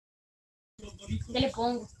¿Qué le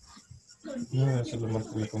pongo? No, eso lo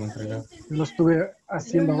marqué como entregado. Yo lo estuve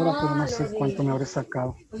haciendo ahora, pero no sé lo cuánto de me habré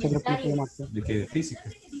sacado. Yo creo que lo puedo marcar. ¿De qué? ¿De física?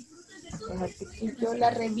 Fíjate que yo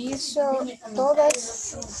la reviso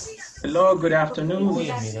todas. Hello, good afternoon.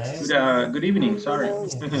 Good evening, sorry.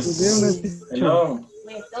 Good evening, teacher. Hello.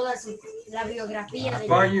 Todas la biografía de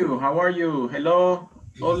How are you? How are you? Hello,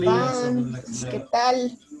 Oli. Pan, ¿qué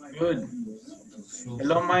tal? Good.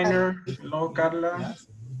 Hello, Minor. Hello, Carla.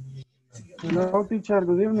 Hello, teacher.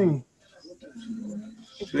 Good evening.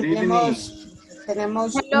 Good evening.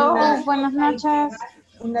 Tenemos Hello, buenas noches.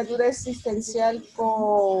 una duda existencial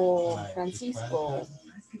con Francisco.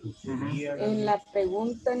 En la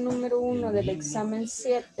pregunta número 1 del examen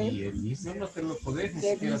 7, que dice,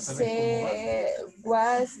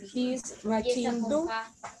 what this machine do?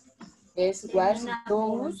 Es what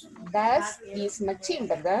does this machine,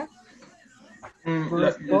 ¿verdad?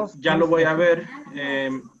 Ya lo voy a ver.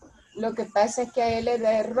 Lo que pasa es que a él le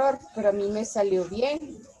da error, pero a mí me salió bien.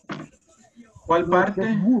 ¿Cuál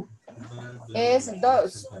parte? Es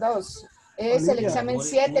 2. Es el examen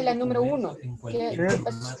 7, la número 1. ¿Qué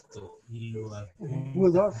pasó?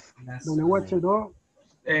 WH2.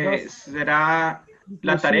 ¿Será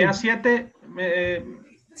la tarea 7?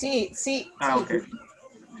 Sí. Ok.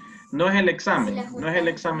 No es el examen, no es el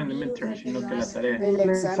examen de midterm, sino que la tarea. El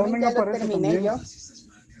examen ya lo terminé yo.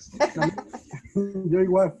 Yo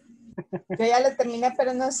igual. Yo ya lo terminé,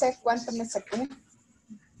 pero no sé cuánto me saqué.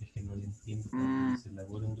 Es que no le entiendo cómo se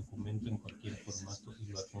elabora un documento en cualquier formato y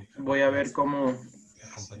lo adjunta. Voy a ver cómo...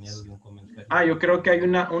 Acompañado de un comentario. Ah, yo creo que hay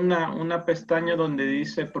una pestaña donde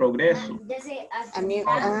dice progreso. A mí,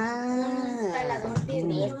 un instalador de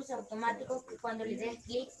virus automático que cuando le des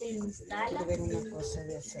clic te lo instala.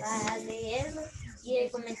 Para leerlo y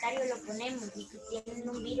el comentario lo ponemos. Y si tienen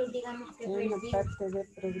un virus, digamos que fue el virus. Parte de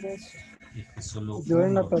progreso. Yo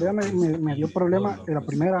en la tarea me dio problema en la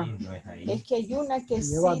primera. Es que hay una que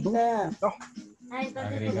sí Lleva da...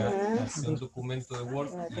 Agregar hace un documento de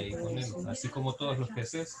Word y ahí ponemos, así como todos los que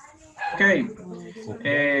haces. Ok. Entonces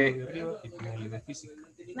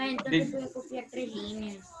voy a copiar 3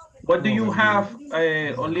 líneas. What do you have,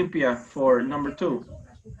 Olympia, for number 2?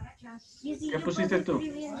 ¿Qué pusiste tú?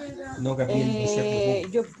 No,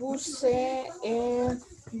 Gabriel, yo puse...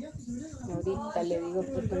 ahorita le digo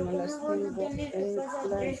porque no las tengo en el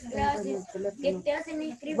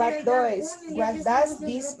teléfono. What does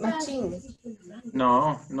this machine?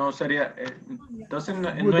 No sería... entonces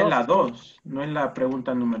no es la 2, no es la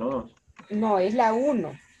pregunta número 2. No, es la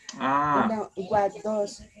 1. What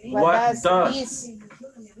does this?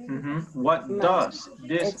 What does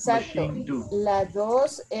this machine do? La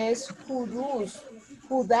 2 es who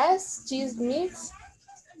does cheese mix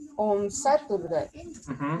on Saturday.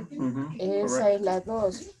 Esa es la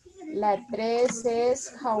 2. La 3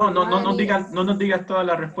 es how no nos digas todas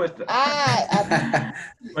las respuestas.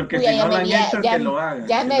 Porque si no lo han hecho, que lo hagan.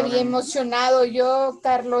 Ya me había emocionado yo,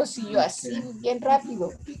 Carlos, y yo así, bien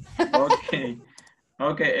rápido.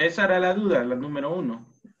 Ok, esa era la duda, la número 1.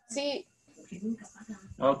 Sí.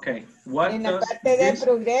 Ok. En la parte de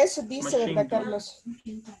progreso dice, ¿verdad, Carlos?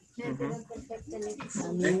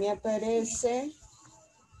 A mí me aparece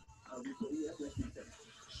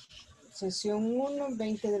sesión 1,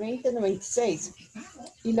 20 de 20, 96.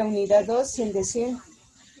 Y la unidad 2, 100 de 100.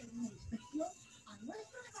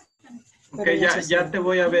 Ok, ya te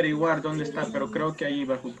voy a averiguar dónde está, pero creo que ahí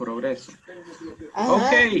bajo progreso.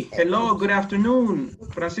 Ok, hello, good afternoon.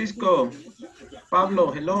 Francisco,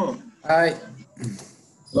 Pablo, hello. Hi.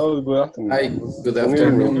 Hello, good afternoon. Hi, good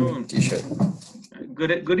afternoon, teacher.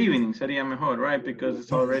 Good evening sería mejor, right? Because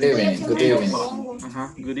it's already Good evening.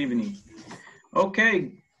 Good evening.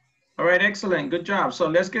 Okay. All right, excellent. Good job. So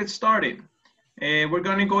let's get started. We're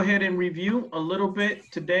going to go ahead and review a little bit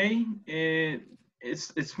today.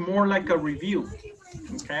 It's more like a review.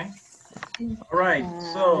 Okay. All right.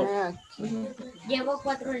 So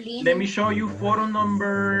let me show you photo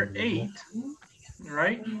number 8. All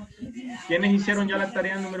right. ¿Quiénes hicieron ya la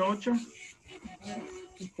tarea número 8?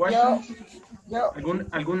 Yo.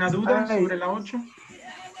 ¿Alguna duda sobre la 8?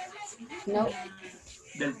 No.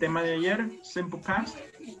 Del tema de ayer, simple past.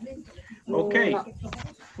 Okay.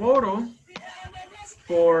 Photo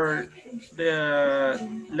for the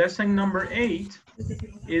lesson number 8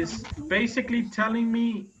 is basically tell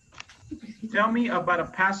me about a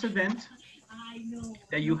past event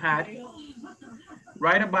that you had.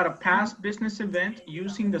 Write about a past business event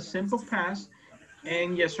using the simple past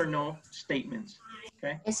and yes or no statements.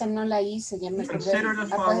 Okay. Esa no la hice, ya me Consider the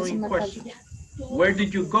following questions. Where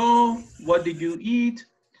did you go? What did you eat?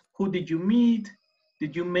 Who did you meet?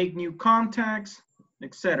 Did you make new contacts?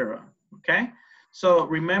 Etc. Okay. So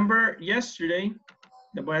remember yesterday,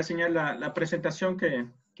 les voy a enseñar la presentación que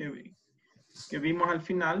vimos al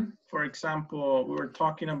final. For example, we were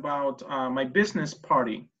talking about my business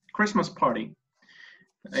party, Christmas party.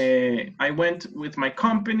 I went with my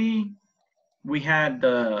company. We had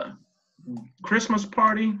the Christmas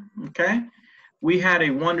party, okay? We had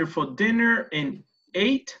a wonderful dinner and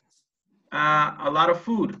ate a lot of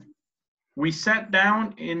food. We sat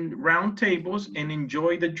down in round tables and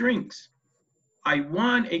enjoyed the drinks. I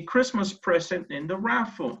won a Christmas present in the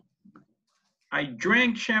raffle. I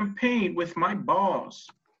drank champagne with my boss.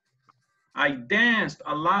 I danced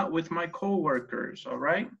a lot with my coworkers, all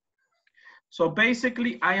right? So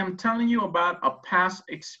basically, I am telling you about a past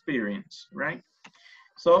experience, right?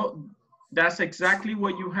 So that's exactly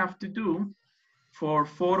what you have to do for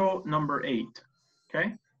photo number 8,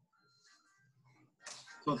 okay?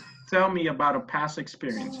 So tell me about a past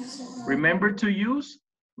experience. Remember to use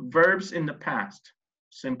verbs in the past,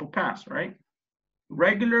 simple past, right?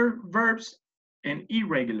 Regular verbs and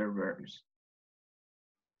irregular verbs.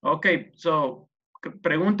 Okay, so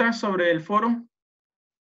preguntas sobre el foro?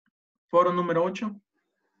 Foro número 8?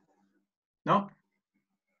 No?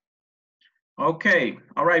 Okay,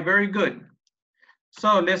 all right, very good.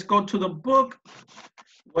 So let's go to the book.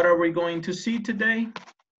 What are we going to see today?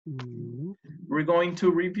 We're going to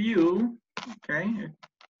review, okay?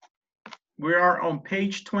 We are on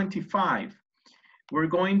page 25. We're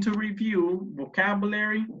going to review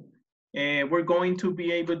vocabulary, and we're going to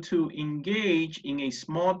be able to engage in a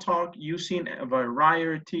small talk using a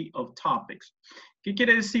variety of topics. ¿Qué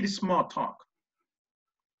quiere decir small talk?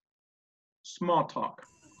 Small talk.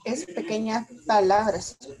 Es pequeñas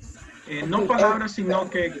palabras. No palabras, sino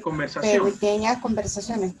que conversación. Pequeñas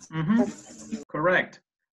conversaciones. Correct.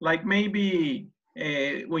 Like maybe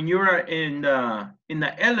when you're in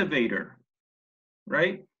the elevator,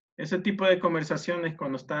 right? Ese tipo de conversaciones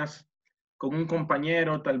cuando estás con un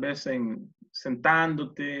compañero, tal vez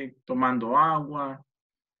sentándote, tomando agua.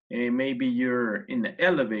 Maybe you're in the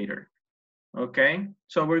elevator. Okay,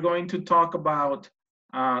 so we're going to talk about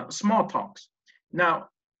small talks. Now,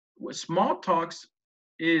 small talks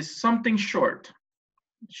is something short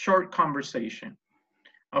conversation.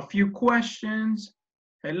 A few questions.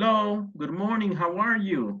 Hello, good morning, how are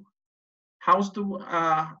you? How's the,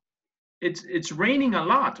 it's raining a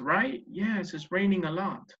lot, right? Yes, it's raining a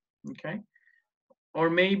lot, okay? Or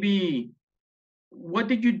maybe, what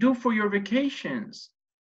did you do for your vacations?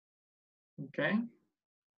 Okay,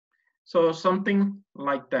 so something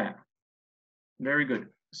like that. Very good,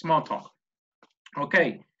 small talk.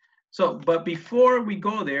 Okay, so, but before we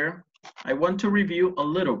go there, I want to review a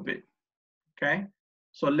little bit, okay?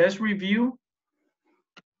 So let's review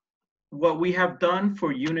what we have done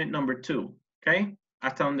for unit number 2, okay?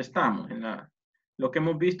 Hasta donde estamos, lo que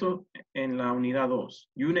hemos visto en la unidad 2,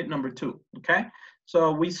 unit number 2, okay?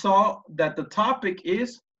 So we saw that the topic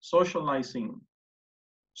is socializing,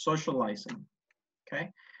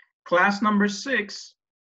 okay? Class number 6,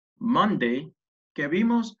 Monday, que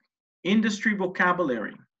vimos industry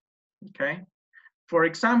vocabulary, okay? For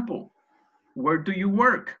example, where do you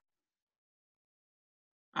work?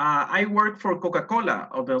 I work for Coca-Cola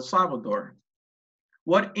of El Salvador.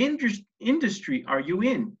 What industry are you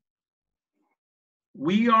in?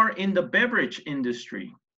 We are in the beverage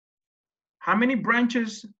industry. How many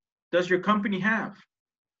branches does your company have?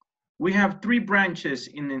 We have 3 branches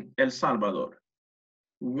in El Salvador.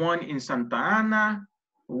 One in Santa Ana,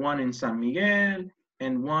 one in San Miguel,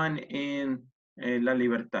 and one in La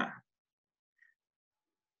Libertad.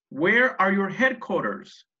 Where are your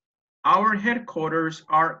headquarters? Our headquarters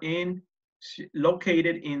are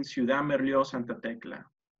located in Ciudad Merlió, Santa Tecla.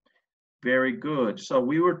 Very good. So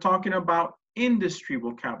we were talking about industry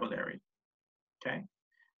vocabulary, okay?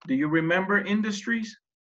 Do you remember industries?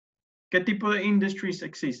 ¿Qué tipo de industries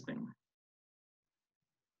existen?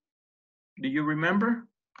 Do you remember?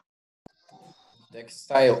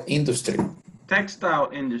 Textile industry. Textile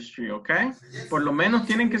industry, okay? Por lo menos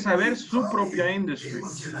tienen que saber su propia industry,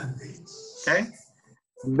 okay?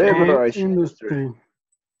 Beverage industry.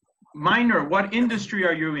 Minor, what industry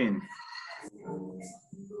are you in?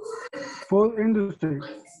 Food industry.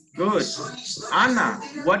 Good. Anna,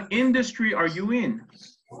 what industry are you in?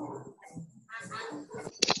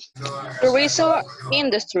 Tourism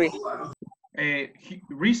industry.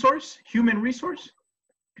 Human resource?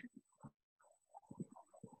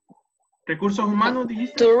 Recursos humanos,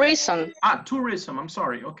 dijiste? Tourism. Tourism, I'm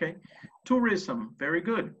sorry, okay. Tourism, very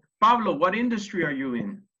good. Pablo, what industry are you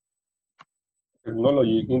in?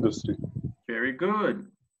 Technology industry. Very good.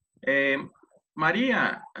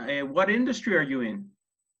 Maria, what industry are you in?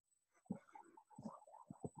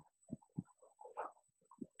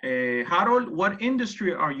 Harold, what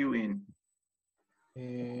industry are you in?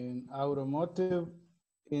 In automotive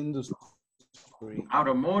industry.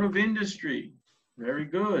 Automotive industry. Very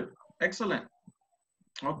good. Excellent.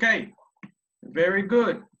 Okay. Very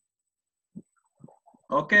good.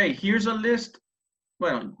 Okay, here's a list.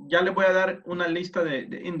 Bueno, ya le voy a dar una lista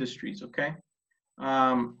de industries, okay?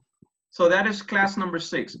 So that is class number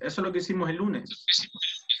 6. Eso es lo que hicimos el lunes.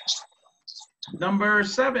 Number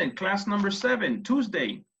 7, class number 7,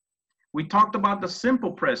 Tuesday. We talked about the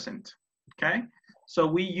simple present, okay? So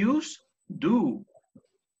we use do,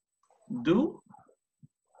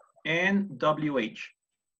 and WH.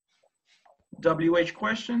 WH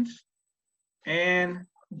questions and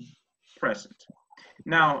present.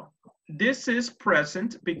 Now, this is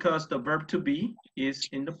present because the verb to be is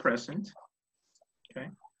in the present, okay?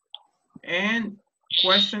 And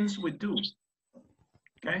questions with do,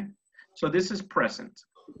 okay? So this is present.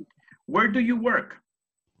 Where do you work?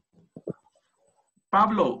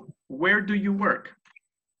 Pablo, where do you work?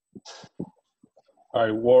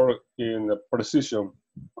 I work in a precision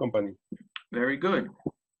company. Very good.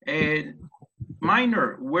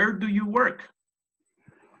 Minor, where do you work?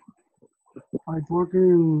 I work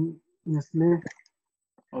in Nestlé.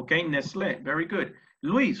 Okay, Nestlé, very good.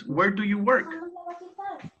 Luis, where do you work?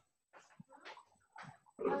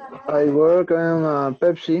 I work in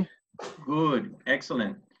Pepsi. Good,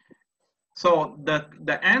 excellent. So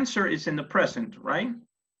the answer is in the present, right?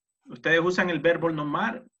 Ustedes usan el verbo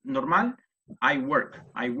normal, I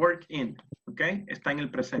work in, okay? Está en el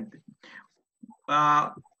presente.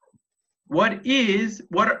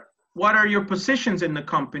 What are your positions in the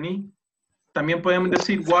company? También podemos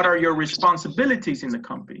decir, what are your responsibilities in the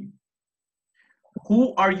company?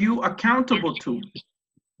 Who are you accountable to?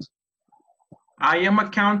 I am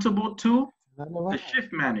accountable to the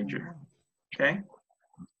shift manager, okay?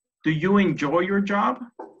 Do you enjoy your job?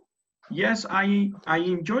 Yes, I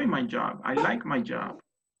enjoy my job. I like my job,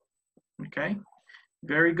 okay?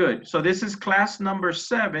 Very good. So this is class number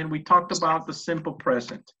 7. We talked about the simple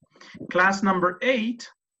present. Class number 8,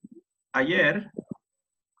 ayer,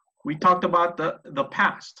 we talked about the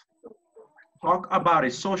past. Talk about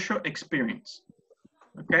a social experience,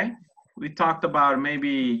 okay? We talked about maybe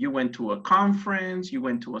you went to a conference, you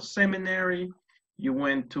went to a seminary, you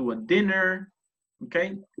went to a dinner,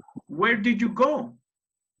 okay? Where did you go?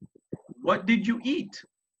 What did you eat?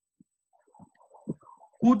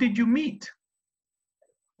 Who did you meet?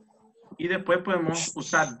 Y después podemos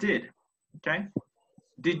usar did, okay?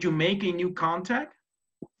 Did you make a new contact?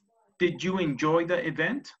 Did you enjoy the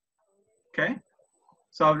event? Okay.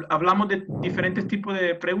 So hablamos de diferentes tipos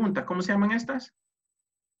de preguntas. ¿Cómo se llaman estas?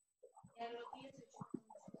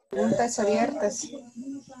 Preguntas abiertas.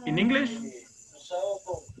 In English?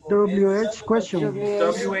 WH question.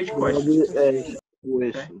 WH question.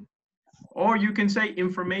 Okay. Or you can say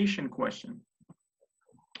information question.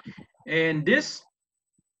 And this,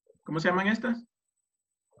 ¿cómo se llaman estas?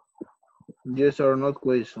 Yes or no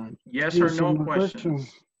question. Yes or no questions.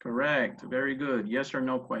 Correct. Very good. Yes or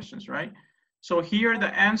no questions, right? So here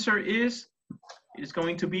the answer is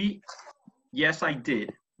going to be yes, I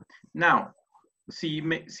did. Now, si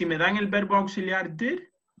me dan el verbo auxiliar did,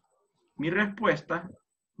 mi respuesta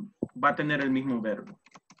va a tener el mismo verbo.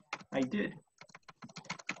 I did.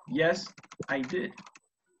 Yes, I did.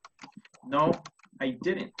 No, I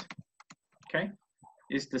didn't. Okay?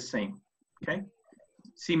 It's the same. Okay?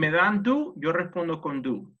 Si me dan do, yo respondo con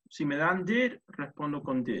do. Si me dan did, respondo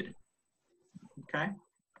con did. Okay?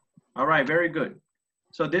 All right, very good.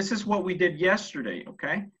 So this is what we did yesterday,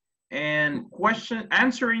 okay? And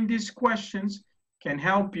answering these questions can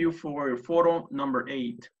help you for photo number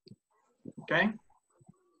 8. Okay?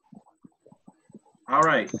 All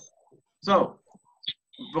right. So,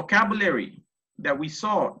 vocabulary that we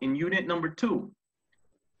saw in unit number 2.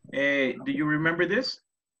 Do you remember this?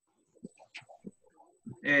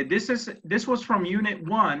 This was from unit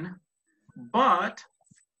 1, but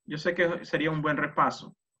yo sé que sería un buen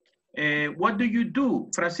repaso. What do you do,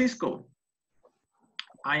 Francisco?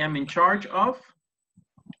 I am in charge of,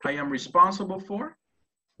 I am responsible for.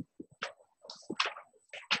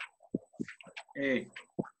 I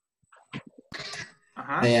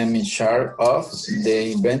am in charge of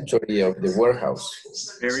the inventory of the warehouse.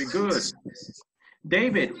 Very good.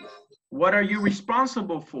 David, what are you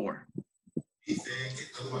responsible for?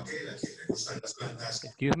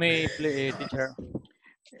 Excuse me, teacher.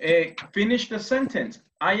 Finish the sentence.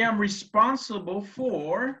 I am responsible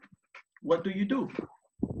for, what do you do?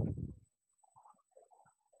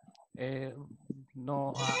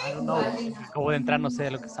 No, I don't know. Acabo de entrar, no sé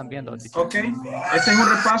de lo que están viendo. Teacher. Ok, este es un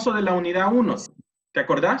repaso de la unidad 1. ¿Te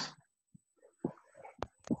acordás?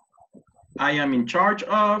 I am in charge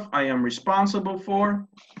of, I am responsible for,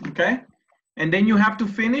 okay? And then you have to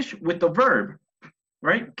finish with the verb,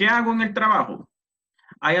 right? ¿Qué hago en el trabajo?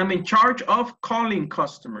 I am in charge of calling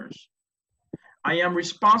customers. I am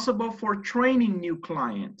responsible for training new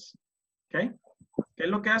clients, okay? ¿Qué es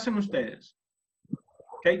lo que hacen ustedes?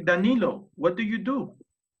 Okay, Danilo, what do you do?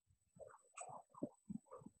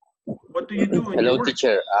 What do you do in Hello, your work?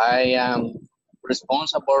 teacher. I am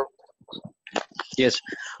responsible. Yes,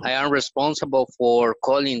 I am responsible for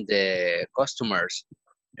calling the customers.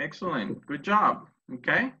 Excellent. Good job.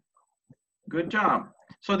 Okay. Good job.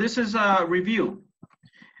 So this is a review.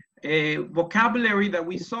 A vocabulary that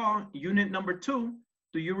we saw, unit number 2.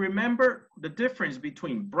 Do you remember the difference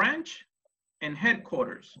between branch and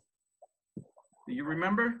headquarters? Do you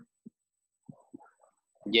remember?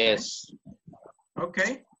 Yes.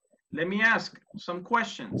 Okay. Let me ask some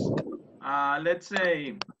questions. Let's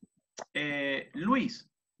say, Luis,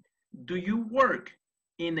 do you work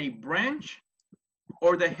in a branch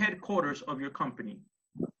or the headquarters of your company?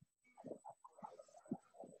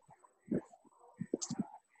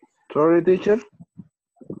 Sorry, teacher.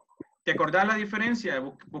 ¿Te acordás la diferencia?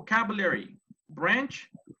 Vocabulary, branch,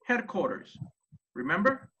 headquarters.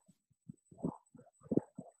 Remember?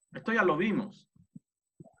 Esto ya lo vimos.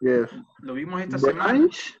 Yes. Lo vimos esta semana.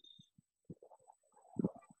 Branch.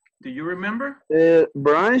 Do you remember?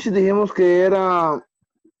 Branch dijimos que era,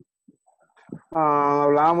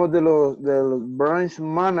 hablábamos de los branch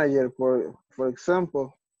manager, por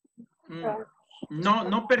ejemplo.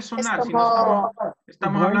 No personal, sino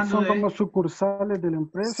estamos hablando son de... como sucursales de la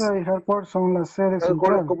empresa y headquarters son las sedes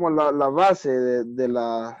centrales. Como la base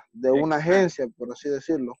de una agencia, por así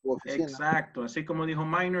decirlo, u oficina. Exacto, así como dijo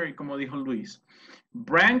Minor y como dijo Luis.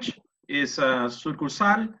 Branch is a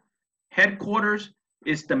sucursal, headquarters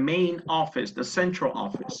is the main office, the central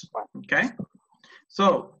office, okay?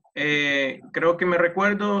 So, creo que me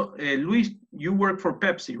recuerdo, Luis, you work for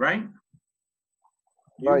Pepsi, right?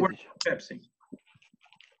 You work for Pepsi.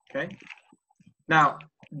 Okay. Now,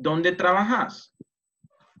 ¿dónde trabajas?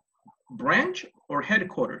 Branch or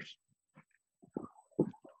headquarters?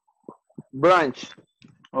 Branch.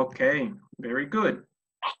 Okay, very good.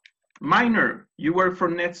 Minor, you work for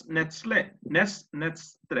Nestle.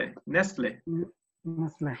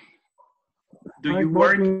 Do you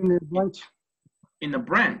work in a branch? In a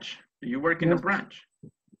branch? Do you work in a branch?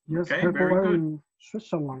 Yes, okay, very good. In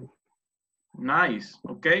Switzerland. Nice.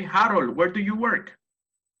 Okay, Harold, where do you work?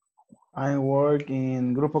 I work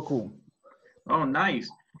in Grupo Q. Oh,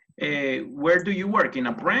 nice. Where do you work? In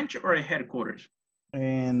a branch or a headquarters?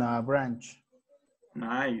 In a branch.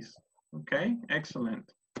 Nice. Okay,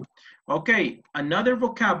 excellent. Okay, another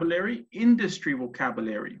vocabulary, industry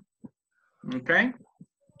vocabulary. Okay.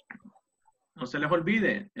 No se les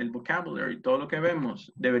olvide el vocabulary, todo lo que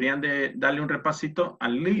vemos. Deberían de darle un repasito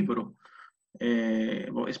al libro,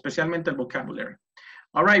 especialmente el vocabulary.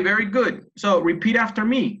 All right, very good. So repeat after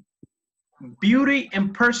me. Beauty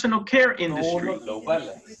and personal care industry.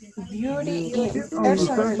 Beauty and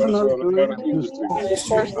personal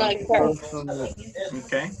Personal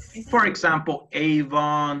Okay. For example,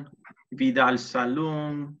 Avon, Vidal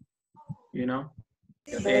Saloon, you know,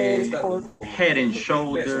 Head and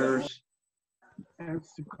Shoulders.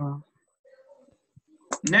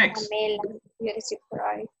 Next.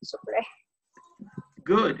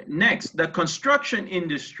 Good. Next, the construction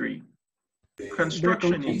industry.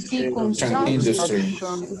 Construction industry.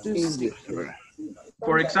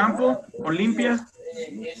 For example, Olympia,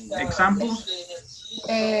 examples.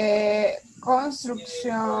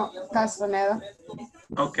 Construction, Castaneda.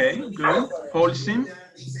 Okay, good. Holcim.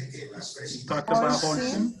 Talked about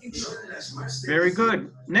Holcim. Very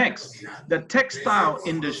good. Next, the textile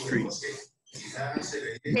industry.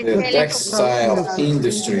 The textile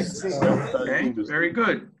industry. Okay, very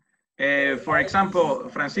good. For example,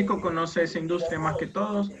 Francisco conoce esa industria más que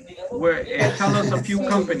todos. Tell us a few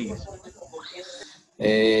companies.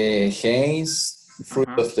 Haynes, Fruit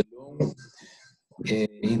of the Loom,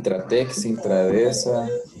 Intratex, Intradesa,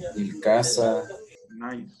 Ilcasa.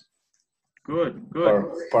 Nice. Good,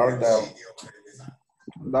 good. Pardal.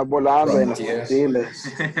 Da volando en los Frontier.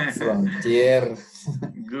 Frontier.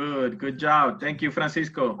 Good, good job. Thank you,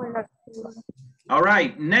 Francisco. All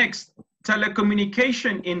right, next,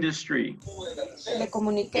 telecommunication industry.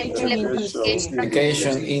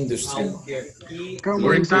 Telecommunication industry.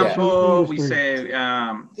 For example, we say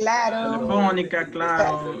Telefónica,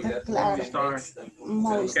 Claro, Movistar,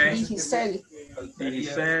 okay?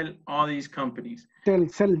 Digicel, all these companies.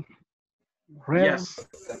 Telcel. Yes.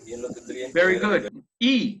 Very good.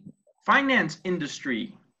 E, finance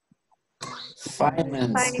industry.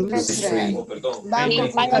 Finance industry. Banco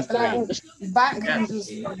Cuscatlán. Yes.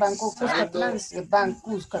 Banco Cuscatlán.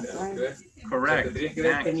 Banco Cuscatlán. Correct. F,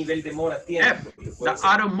 the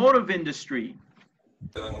automotive industry.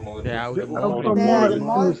 The Automotive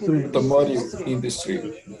industry.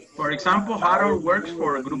 For example, Harold works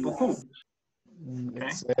for Grupo Q. Okay.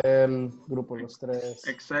 Excel, Grupo Los Tres.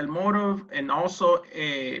 Excel Motive, and also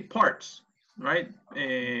parts, right?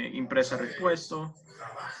 Impresa repuesto,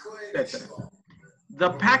 etc. The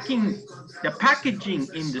packaging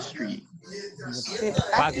industry.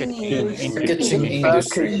 Packaging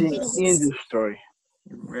industry.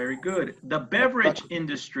 Very good. The beverage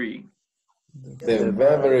industry. The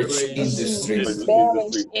beverage industry.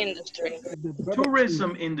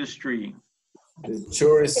 Tourism industry. The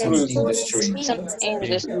tourism industry.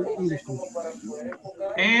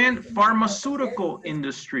 And pharmaceutical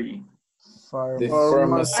industry. The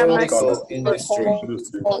pharmaceutical industry.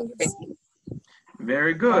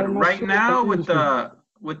 Very good. Right now with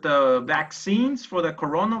the vaccines for the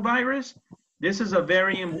coronavirus, this is a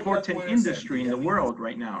very important industry in the world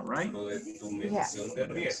right now, right? Yeah.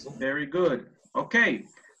 Very good. Okay.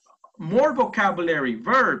 More vocabulary.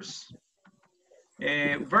 Verbs.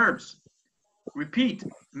 Verbs. Repeat.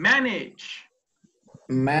 Manage.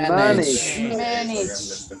 Manage.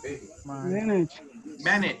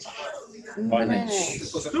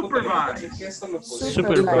 Supervise.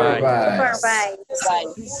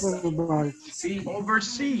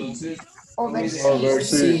 Oversee.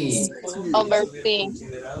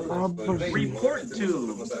 Report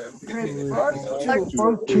to.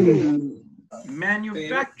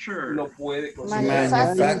 Manufacture.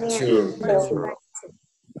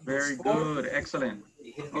 Very good. Excellent.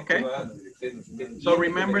 Okay. So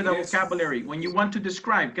remember the vocabulary. When you want to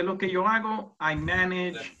describe, ¿qué es lo que yo hago? I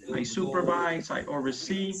manage, I supervise, I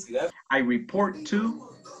oversee, I report to.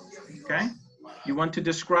 Okay. You want to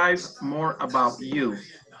describe more about you.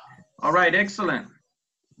 All right. Excellent.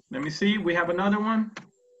 Let me see. We have another one.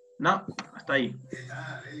 No, hasta ahí.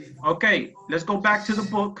 Okay. Let's go back to the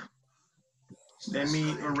book. Let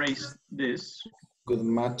me erase this. Good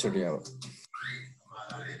material.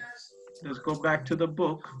 Let's go back to the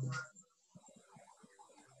book.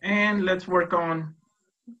 And let's work on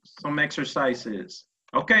some exercises.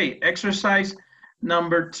 Okay, exercise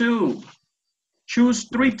number 2. Choose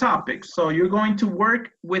 3 topics. So you're going to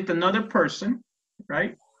work with another person,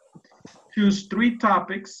 right? Choose 3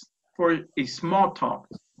 topics for a small talk.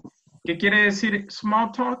 ¿Qué quiere decir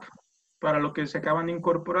small talk? Para los que se acaban de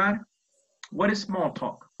incorporar. What is small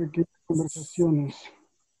talk? Conversaciones.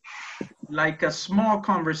 Like a small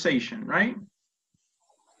conversation, right?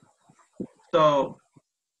 So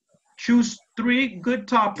choose 3 good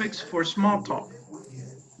topics for small talk.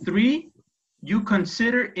 3 you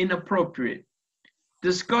consider inappropriate.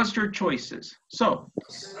 Discuss your choices. So,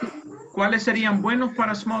 ¿cuáles serían buenos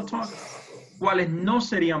para small talk? ¿Cuáles no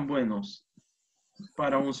serían buenos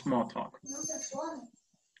para un small talk?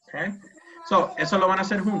 Okay. So, eso lo van a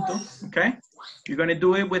hacer juntos, okay? You're going to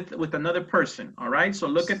do it with another person, all right? So,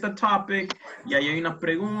 look at the topic. Y ahí hay unas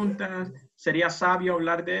preguntas. ¿Sería sabio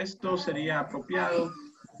hablar de esto? ¿Sería apropiado?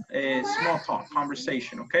 Small talk,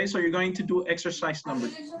 conversation, okay? So, you're going to do exercise number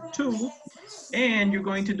 2. And you're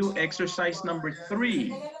going to do exercise number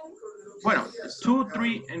 3. Bueno, 2,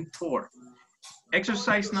 3, and 4.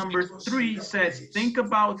 Exercise number 3 says, think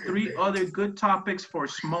about 3 other good topics for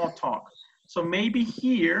small talk. So maybe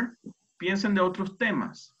here, piensen de otros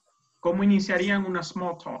temas. ¿Cómo iniciarían una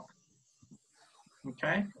small talk?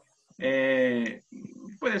 Okay.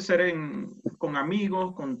 Puede ser con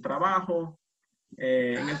amigos, con trabajo,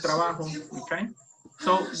 en el trabajo, okay?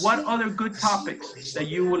 So what other good topics that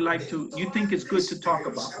you would like to, you think is good to talk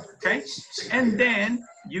about, okay? And then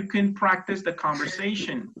you can practice the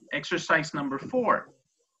conversation, exercise number 4,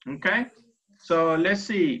 okay? So let's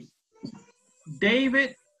see.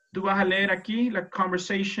 David, tú vas a leer aquí la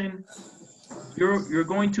conversation. You're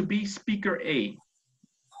going to be speaker A.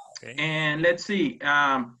 Okay. And let's see.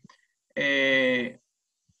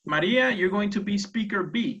 Maria, you're going to be speaker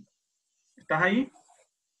B. ¿Estás ahí?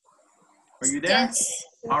 Are you there? Yes.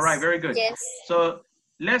 All right, very good. Yes. So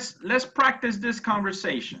let's practice this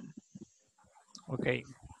conversation. Okay.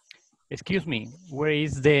 Excuse me, where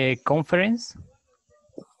is the conference?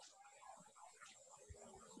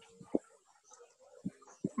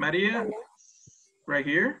 Maria, right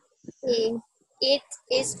here. It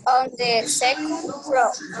is on the second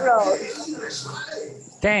floor.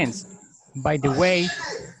 Thanks. By the way,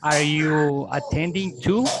 are you attending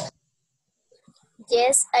too?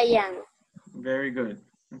 Yes, I am. Very good.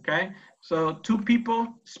 Okay. So 2 people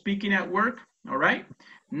speaking at work. All right.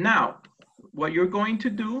 Now, what you're going to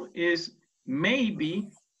do is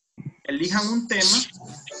maybe elijan un tema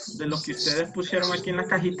de los que ustedes pusieron aquí en las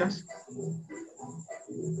cajitas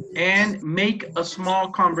and make a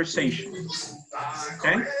small conversation.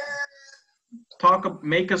 Okay?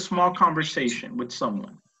 Make a small conversation with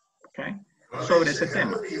someone. Okay? Sobre ese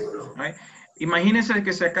tema. Right? Imagínense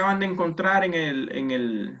que se acaban de encontrar en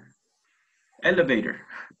el elevator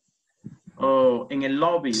o en el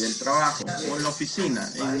lobby del trabajo o en la oficina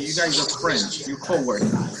and you guys are friends, you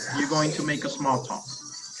co-workers. You're going to make a small talk.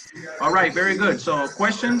 All right, very good. So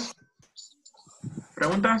questions?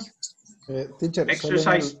 ¿Preguntas? Teacher,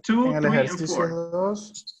 Exercise solo 2, en el 3, and ejercicio 4.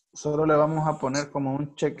 2, solo le vamos a poner como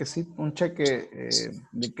un chequecito, un cheque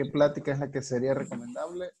de qué plática es la que sería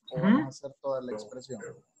recomendable o vamos a hacer toda la expresión.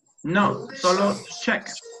 No, solo check.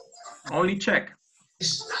 Only check.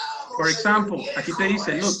 For example, aquí te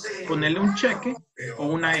dice, look, ponerle un cheque o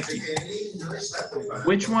una X.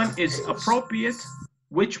 Which one is appropriate?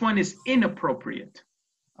 Which one is inappropriate?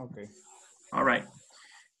 Okay. All right.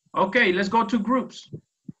 Okay, let's go to groups.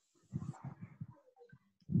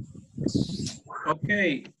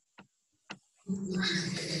 Okay.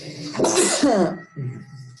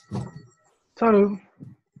 Salud.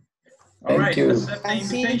 All right, Thank you. accept the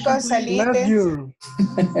invitation, Chicos, please. Love salite. you.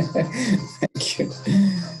 Thank you.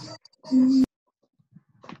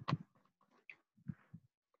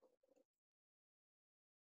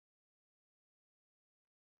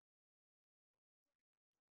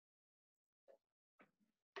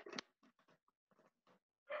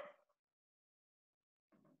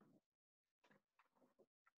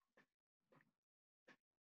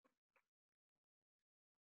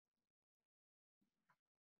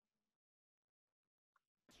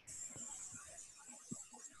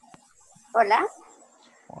 Hola,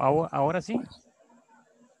 Ahora sí.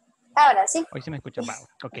 ahora sí. Hoy se me escucha. Va,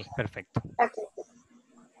 ok, perfecto. Ok.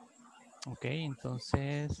 Ok,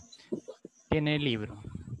 entonces tiene el libro.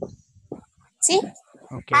 ¿Sí?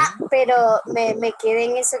 Ok. Ah, pero me quedé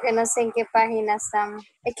en eso que no sé en qué página estamos.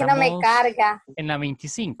 Es que no me Estamos carga. en la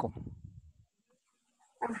 25.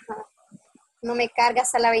 Ajá. No me carga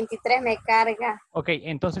hasta la 23, me carga. Ok,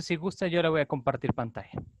 entonces si gusta yo le voy a compartir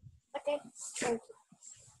pantalla. Ok, thank you.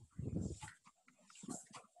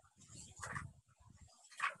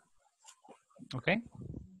 Ok.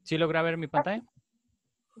 ¿Sí logra ver mi pantalla?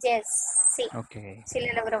 Yes, sí. Ok. Sí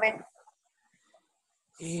le logro ver.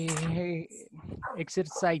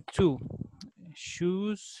 Exercise 2.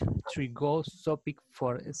 Choose 3 goals topic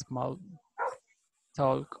for a small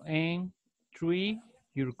talk. And 3.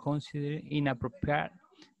 You consider inappropriate.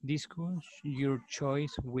 Discuss your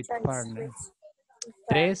choice with partner.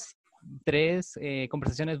 Tres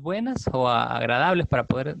conversaciones buenas o agradables para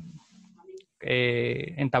poder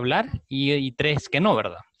entablar y 3 que no,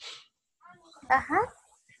 ¿verdad? Ajá.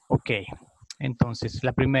 Ok. Entonces,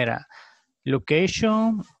 la primera.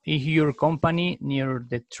 Location, is your company near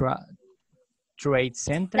the trade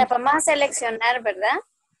center? La vamos a seleccionar, ¿verdad?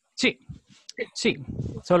 Sí, sí.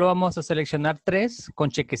 Solo vamos a seleccionar 3 con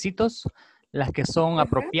chequecitos, las que son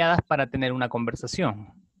apropiadas para tener una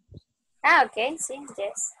conversación. Ah, ok, sí,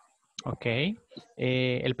 yes. Ok.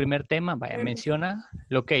 El primer tema, vaya, menciona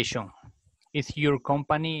location. Is your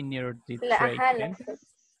company near the trade center?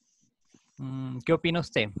 ¿Qué opina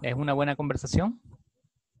usted? ¿Es una buena conversación?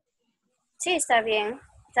 Sí, está bien.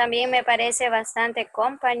 También me parece bastante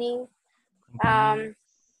company.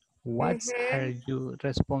 What are your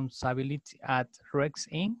responsibilities at Rex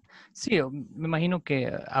Inc? Sí, me imagino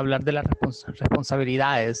que hablar de las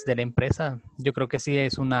responsabilidades de la empresa, yo creo que sí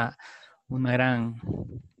es una buena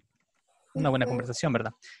conversación,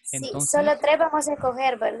 ¿verdad? Entonces, sí, solo 3 vamos a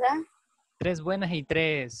escoger, ¿verdad? 3 buenas y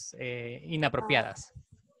 3 inapropiadas.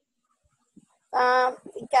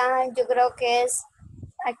 Yo creo que es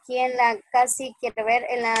aquí en la casi, quiero ver,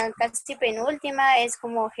 en la casi penúltima es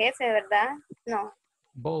como jefe, ¿verdad? No.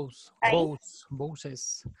 Bosses.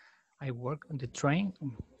 I work on the train.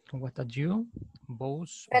 What are you?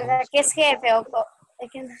 ¿Verdad que es jefe?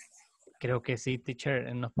 Creo que sí,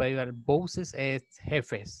 teacher. Nos puede ayudar. Bosses es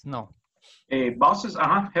jefes, no. Bosses,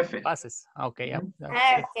 ajá, jefe. Bosses. Ok.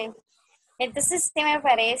 Ok. Entonces sí me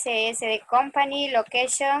parece ese de company,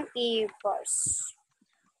 location y boss.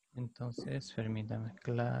 Entonces, permítame,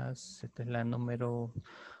 clase, esta es la número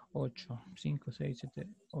 8, 5, 6, 7,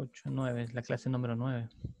 8, 9, es la clase número 9.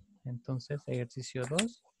 Entonces, ejercicio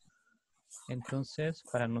 2. Entonces,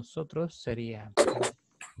 para nosotros sería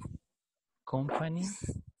company,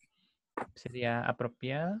 sería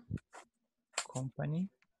apropiada, company,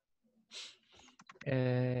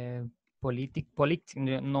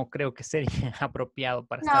 no creo que sería apropiado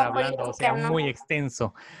para estar hablando, o sea, política, no. muy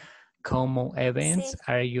extenso. common events Sí.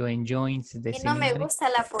 are you enjoying the Y no me seminary? gusta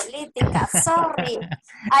la política, sorry.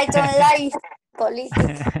 I don't like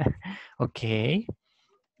politics. Ok.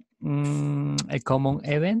 Common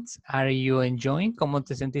events are you enjoying? ¿Cómo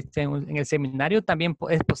te sentiste en el seminario? También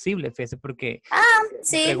es posible, fíjese, porque Ah,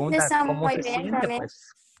 sí, pregunta está cómo muy se bien siente, también.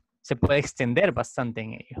 pues se puede extender bastante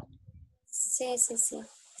en ello. Sí, sí, sí.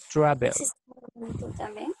 Travel. Sí, está muy bonito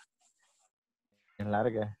también. Es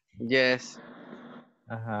larga. Yes.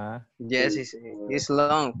 Ajá. Yes, it's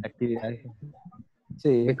long Actividades.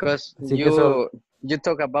 Sí. because Así que eso. you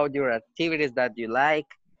talk about your activities that you like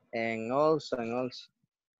and also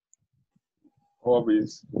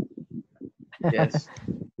Hobbies. yes.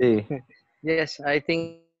 Sí. Yes, I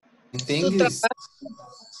think I Tu think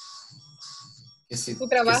is tu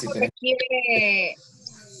trabajo si tenés requiere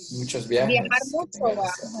muchos viajar viajes que mucho, tengas que ¿va?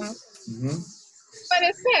 hacer. Ajá. Ujú.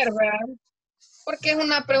 Puede ser, ¿verdad? Porque es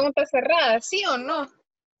una pregunta cerrada, ¿sí o no?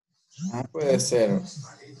 Ah, puede ser.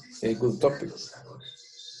 Good topic.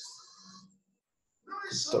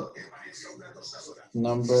 Good topic.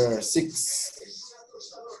 Number 6.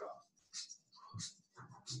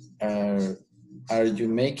 Are you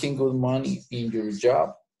making good money in your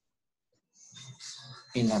job?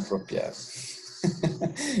 Inapropiado.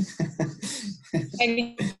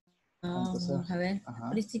 Entonces, Vamos a ver, ajá.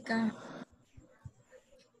 política.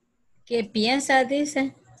 ¿Qué piensas?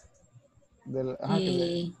 Dice.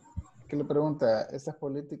 Y ¿Qué le pregunta? Estas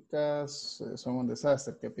políticas son un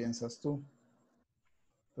desastre. ¿Qué piensas tú?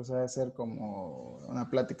 Entonces debe ser como una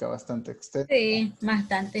plática bastante extensa. sí,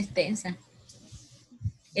 bastante extensa.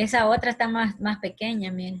 Esa otra está más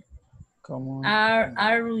pequeña, miren. Como,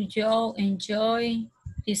 Are you enjoy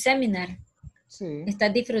the seminar? sí,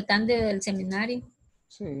 ¿Estás disfrutando del seminario?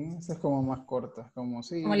 sí, esa es como más corta. Como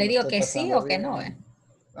sí, Como le lo digo estoy que sí pasando o que no. bien.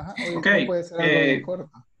 Ajá, o Okay. puede ser algo bien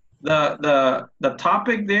corto. The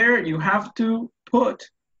topic there, you have to put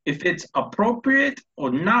if it's appropriate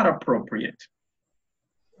or not appropriate.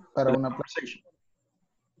 Para For the una conversation.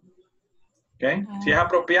 Okay. Si es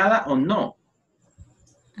apropiada o no.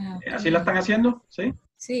 ¿Así la están haciendo? ¿Sí?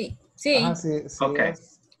 Sí, sí. Ajá, sí, sí Okay.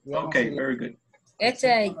 es. Digamos, Okay, si very good.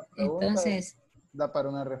 Entonces, da para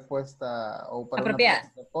una respuesta o para apropiada.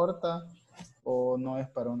 una plática corta o no es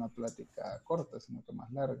para una plática corta, sino que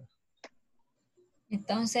más larga.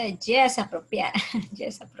 Entonces, yes, apropiada.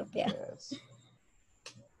 Yes, apropiada. Yes.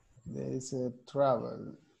 Dice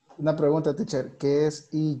travel. Una pregunta, teacher. ¿Qué es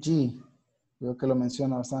EG? Veo que lo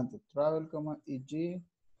menciona bastante. Travel, EG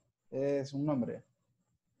es un nombre.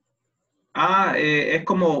 Es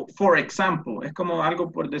como, for example, es como algo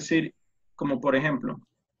por decir, como por ejemplo.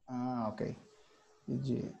 Ah, ok.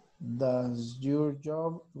 EG. Does your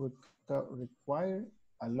job require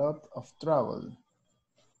a lot of travel?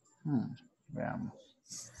 Veamos.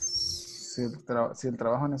 Si el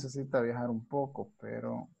trabajo necesita viajar un poco,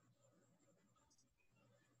 pero...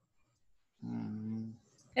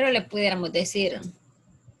 Pero le pudiéramos decir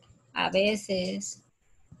a veces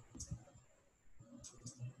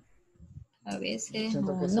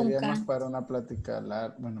siento o que sería nunca. más para una plática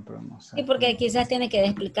larga. Bueno, pero no sé. Sí, porque quizás tiene que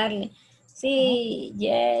explicarle. Sí,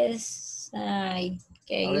 yes, ay,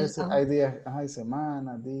 que A veces hay días, hay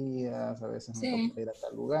semanas, días, a veces sí. me toca ir a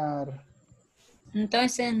tal lugar.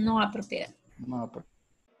 Entonces, no apropiado. No, pero...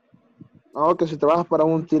 No, que si trabajas para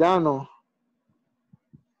un tirano.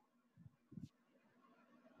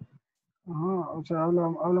 Ajá, o sea,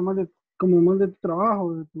 habla más como más de tu trabajo,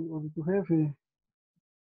 o de tu jefe.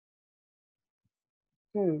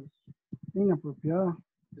 Sí, inapropiada.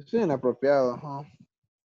 Sí, inapropiado. Ajá.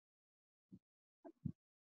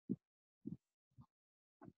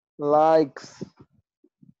 Likes.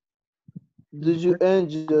 Did you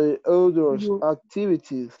enjoy outdoors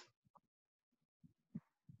activities?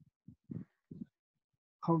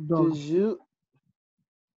 Outdoors. Did you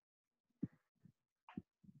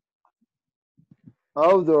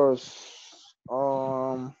outdoors?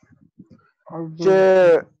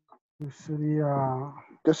 Outdoors sería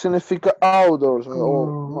 ¿Qué significa outdoors?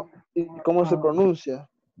 como, ¿Cómo se pronuncia?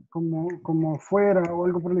 como fuera o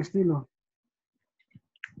algo por el estilo.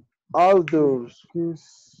 Outdoors. ¿Qué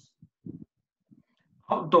es?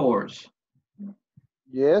 Outdoors.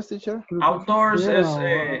 Yes, teacher. Outdoors Fuera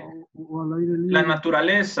es o al aire libre. la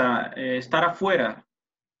naturaleza, estar afuera,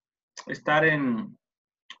 estar en...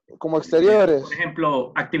 Como exteriores. Por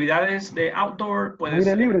ejemplo, actividades de outdoor puede Aire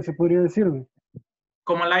ser libre se podría decir.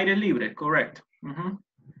 como al aire libre, correcto.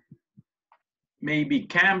 Maybe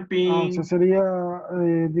camping. O sea, sería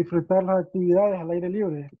disfrutar las actividades al aire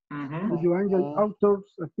libre. Do you enjoy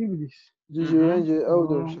outdoors activities? Do you enjoy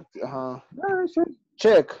outdoors? Sí.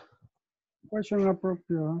 Check. Question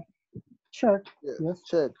appropriate. Check. Yes.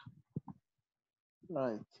 Check.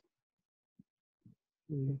 Right.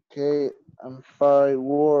 Okay, and 5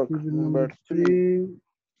 work. Number 3.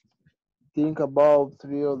 Think about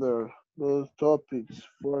 3 other those topics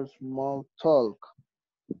for small talk.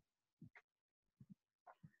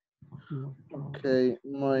 Okay,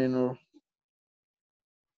 minor.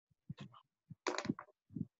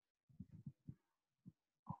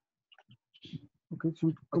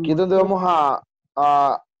 Aquí es donde vamos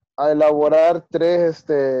a elaborar 3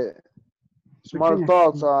 small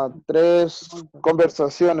talks, 3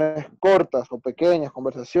 conversaciones cortas o pequeñas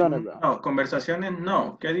conversaciones. ¿verdad? No, conversaciones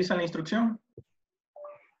no. ¿Qué dice la instrucción?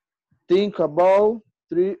 Think about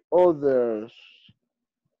 3 others.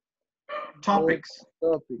 Topics.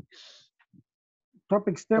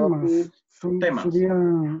 Topics, temas. Temas.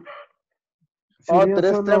 Serían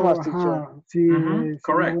 3 solo, temas, ajá, teacher. sí,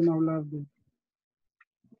 Correct. Van a hablar de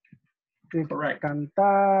Correct.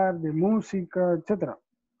 cantar, de música, etcétera.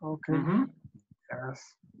 Okay.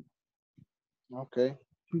 Yes. Okay.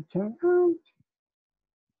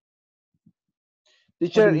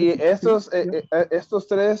 Teacher, y estos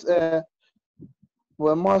 3,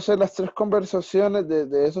 podemos hacer las 3 conversaciones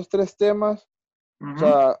de esos 3 temas. O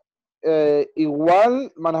sea,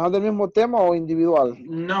 igual manejando el mismo tema o individual.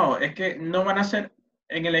 No, es que no van a hacer,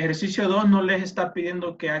 en el ejercicio 2 no les está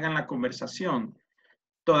pidiendo que hagan la conversación.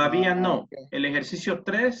 Todavía no. Okay. El ejercicio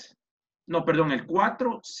 3, no, perdón, el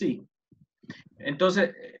 4 sí.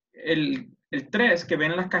 Entonces, el 3 que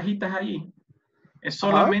ven las cajitas ahí es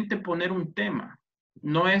solamente poner un tema.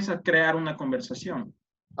 No es crear una conversación.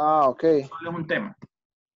 Ok. Solo es un tema.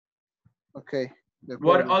 Ok.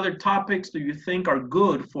 What other topics do you think are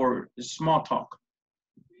good for small talk?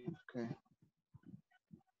 Okay.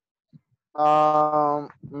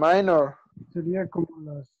 Minor. Sería como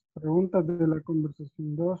las preguntas de la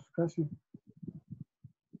conversación 2, casi.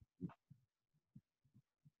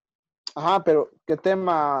 Ajá, pero ¿qué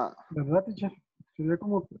tema? ¿Verdad, teacher? Sería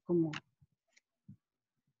como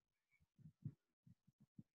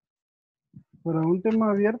para un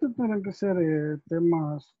tema abierto tendrán que ser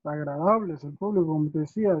temas agradables al público, como te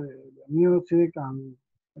decía, de music,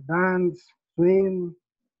 dance, swim,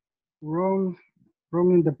 roam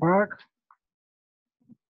in the park.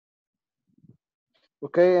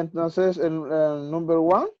 Ok, entonces el number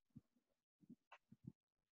 1.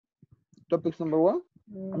 Topics number 1.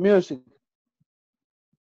 Music.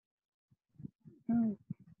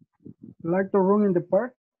 Like to run in the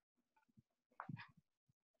park.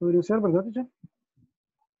 Podría ser, ¿verdad, teacher?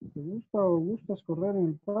 ¿Te gusta o gustas correr en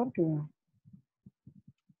el parque?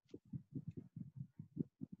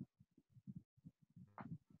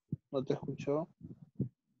 No te escucho.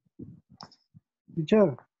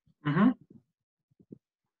 Teacher.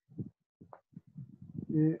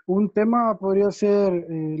 Un tema podría ser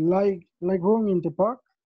like running in the park.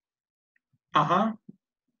 Ajá.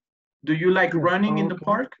 Do you like running in the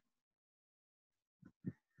park?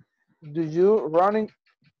 Do you running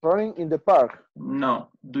in the park? No.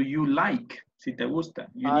 Do you like? Si te gusta.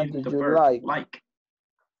 You need do the you verb like?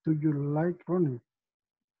 Do you like running?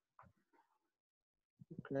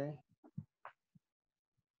 Okay.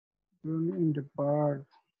 Running in the park.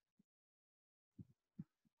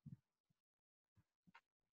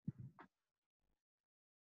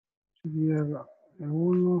 Sería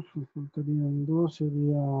 1, faltarían 2,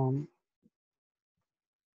 sería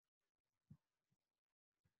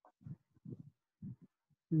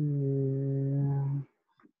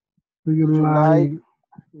do you like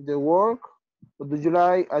the work? Or do you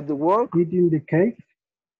like at the work? Eating the cake?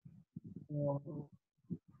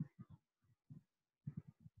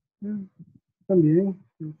 También,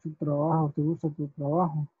 tu trabajo, ¿te gusta tu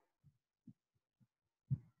trabajo?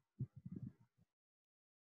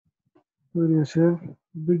 Podría ser,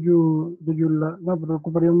 do you no, pero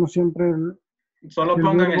ocuparíamos siempre Solo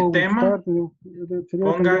pongan el tema,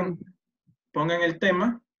 gustar, pongan el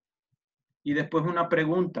tema y después una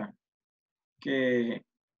pregunta que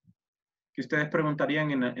ustedes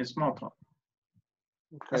preguntarían en small talk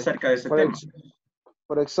acerca de ese tema.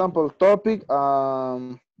 Por ejemplo, topic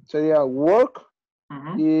sería work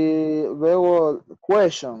y luego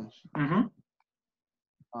questions.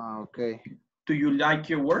 Okay. Do you like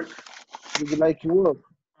your work? Do you like your work?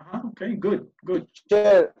 Okay, good.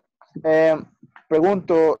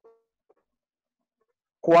 Pregunto,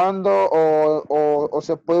 ¿cuándo o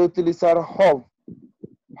se puede utilizar how?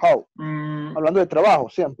 Hablando de trabajo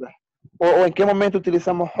siempre. ¿O en qué momento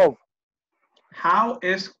utilizamos how? How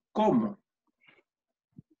es cómo.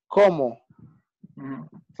 ¿Cómo?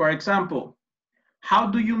 For example, how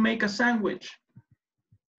do you make a sandwich?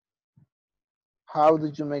 How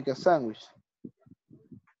did you make a sandwich?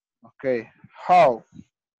 Okay, how.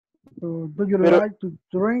 Do you like to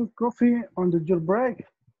drink coffee on your break?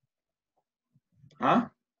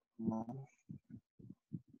 ¿Ah?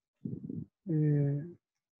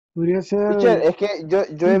 Podría ser. Teacher, es que yo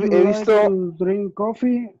he visto. Like to drink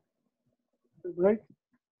coffee. Break.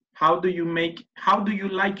 How do you like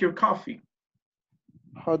your coffee?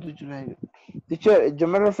 How do you like it? Teacher, yo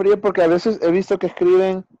me refería porque a veces he visto que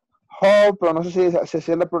escriben Job, pero no sé si es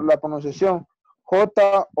la pronunciación.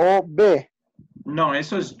 J-O-B. No,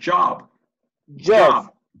 eso es job.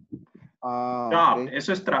 Job. Job. Okay.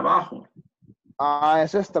 Eso es trabajo.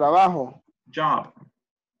 Eso es trabajo. Job.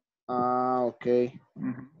 Ok.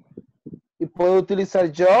 Y puedo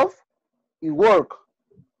utilizar job y work.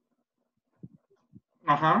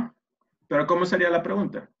 Ajá. Pero ¿cómo sería la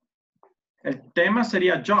pregunta? El tema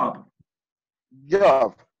sería job.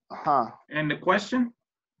 Job. Ajá. And the question?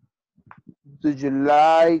 Do you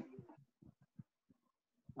like?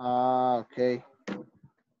 Ok.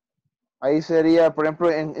 Ahí sería, por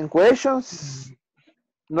ejemplo, en questions,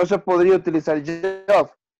 no se podría utilizar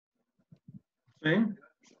job. Sí.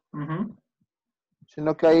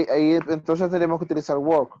 Sino que ahí entonces tenemos que utilizar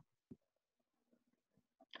work.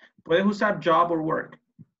 Puedes usar job or work.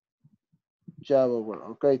 Job or work.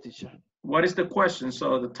 Okay, teacher. What is the question?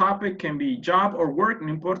 So the topic can be job or work, no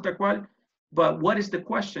importa cuál. But what is the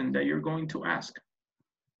question that you're going to ask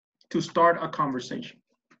to start a conversation?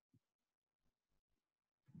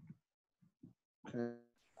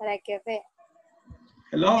 Para que vea.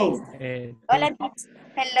 Hello. Hola,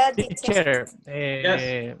 hello, teacher.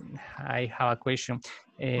 Yes. I have a question.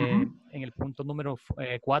 En el punto número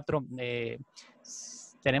 4,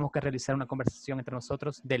 tenemos que realizar una conversación entre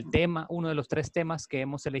nosotros del tema, uno de los 3 temas que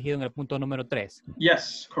hemos elegido en el punto número 3.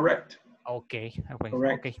 Yes, correct. Ok.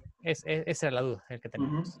 Correct. Esa era la duda que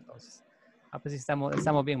teníamos. Entonces, pues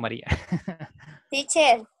estamos bien, María.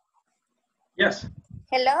 Teacher. Yes.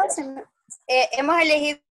 Hello. Hemos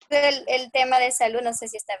elegido el tema de salud, no sé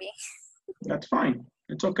si está bien. That's fine.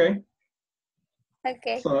 It's okay.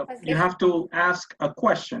 Okay. So you have to ask a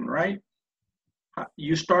question, right?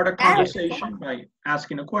 You start a conversation by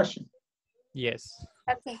asking a question. Yes.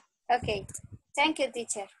 Okay. Thank you,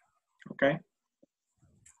 teacher. Okay.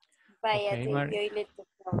 Vaya, Okay, hoy le toca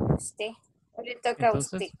a usted. Hoy le toca a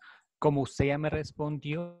usted. Como usted ya me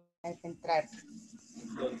respondió. Al entrar.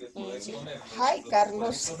 Hi,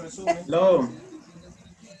 Carlos. Hello.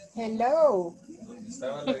 Hello.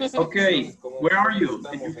 Okay, where are you?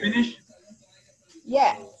 Did you finish?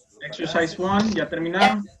 Yeah. Exercise 1, ¿ya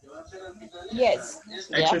terminaron? Yes.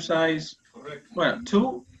 Exercise,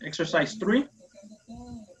 2, exercise 3.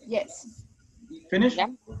 Yes. Finish?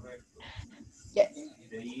 Yes.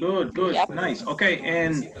 Good, nice. Okay,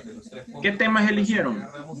 and ¿qué temas eligieron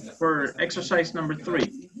for exercise number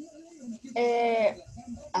 3? I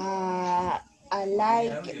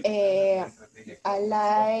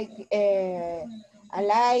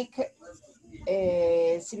like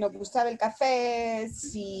si nos gustaba el café,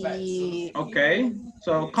 si... Okay,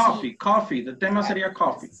 so coffee, the tema sería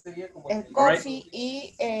coffee. El coffee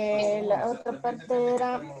y la otra parte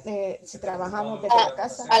era si trabajamos desde la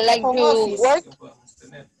casa. I like to work.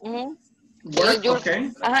 Work,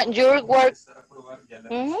 okay. Your work.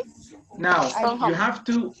 Now,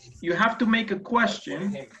 you have to make a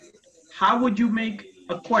question. How would you make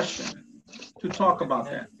a question to talk about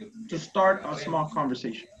that, to start a small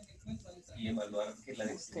conversation?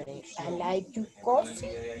 Okay. I like your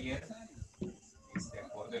coffee.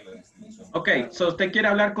 Okay, so usted quiere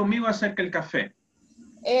hablar conmigo acerca del café.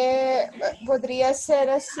 Podría ser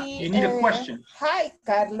así. You need a question. Hi,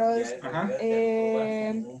 Carlos.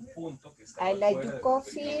 I like your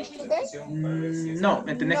coffee today. No,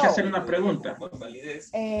 me tenés que hacer una pregunta.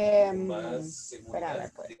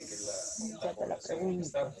 Espérame, pues. Ya te la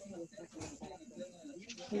pregunto.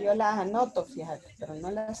 Yo las anoto, fíjate, pero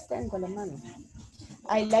no las tengo en la mano.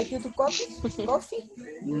 I like you to coffee.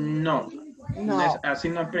 No. Así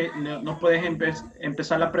no puedes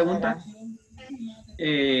empezar la pregunta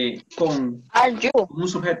con un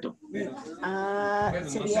sujeto.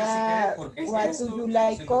 Sería what do you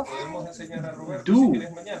like coffee?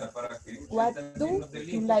 What do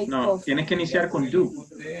you like no, coffee? Tienes que iniciar con do.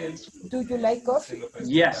 Do you like coffee?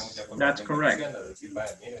 Yes, that's correct.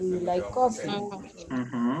 Do you like coffee?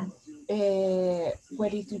 Where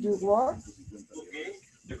do you work?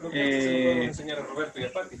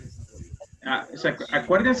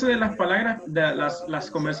 Acuérdense de las palabras, de las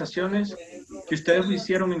conversaciones que ustedes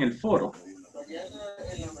hicieron en el foro.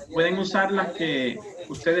 Pueden usar las que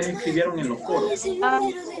ustedes escribieron en los foros.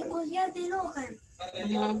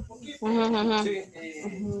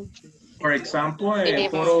 For example,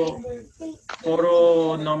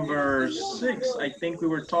 photo number 6, I think we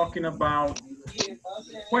were talking about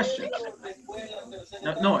questions.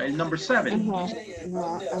 No, number 7.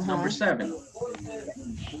 Number 7.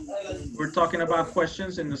 We're talking about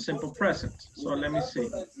questions in the simple present. So let me see.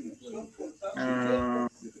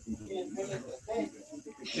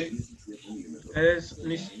 Ustedes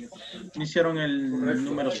no hicieron el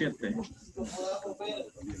número 7.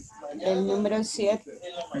 El número 7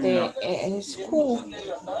 es who.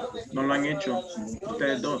 No lo han hecho.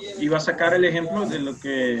 Ustedes dos. Iba a sacar el ejemplo de lo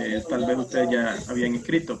que tal vez ustedes ya habían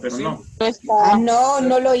escrito, pero no. Ah,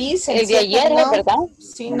 no lo hice. El de ayer, no. ¿verdad?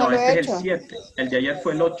 Sí, no lo este he es el hecho. 7. El de ayer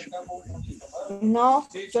fue el 8. No,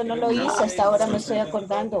 yo no lo hice. Hasta ahora me estoy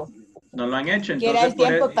acordando. No lo han hecho. Que era el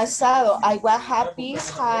Entonces, tiempo pasado. I was happy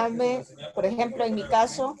having, por ejemplo, en mi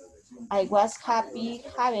caso, I was happy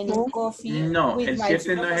having coffee. No, with el my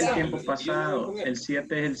 7 no es el friend. tiempo pasado. El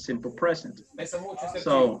 7 es el simple present.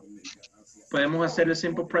 So, podemos hacer el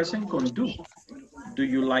simple present con do. Do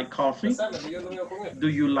you like coffee? Do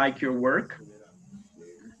you like your work?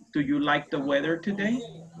 Do you like the weather today?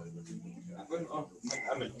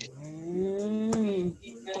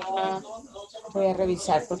 Voy a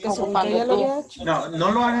revisar porque según yo ya lo había hecho.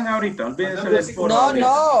 No lo hagan ahorita, olvídense del foro.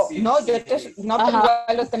 No, pero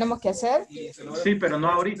igual lo tenemos que hacer. Sí, pero no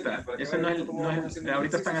ahorita. Ese no es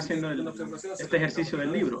ahorita están haciendo este ejercicio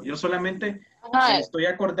del libro. Yo solamente estoy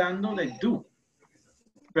acordando de do.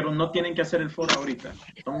 Pero no tienen que hacer el foro ahorita.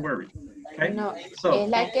 Don't worry. Okay? No, es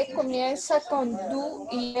la que comienza con do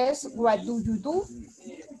y es what do you do.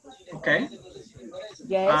 Okay.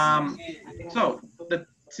 Yes.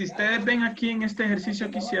 Si ustedes ven aquí en este ejercicio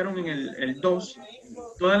que hicieron en el 2,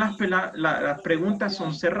 todas las preguntas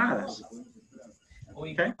son cerradas.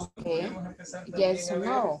 Okay. Yes or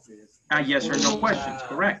no. Yes or no questions,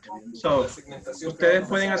 correct. So, ustedes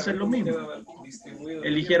pueden hacer lo mismo.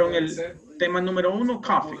 Eligieron el tema número 1,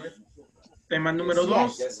 coffee. Tema número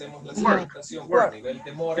 2, work.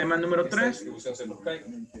 Tema número 3,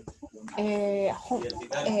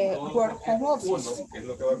 work home office.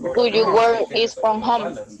 Do you work is from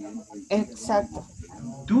home? Exacto.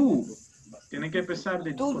 Do. Tienen que empezar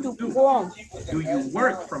de do. Do you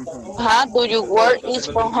work from home? Do you work is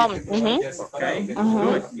from home? Okay,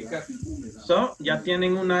 good. So, ya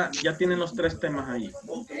tienen los 3 temas ahí.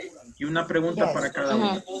 Y una pregunta para cada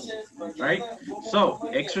uno. Right? So,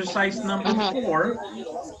 exercise number 4,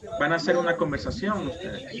 van a hacer una conversación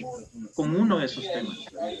ustedes con uno de esos temas.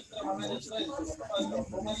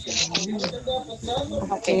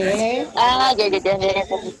 Okay.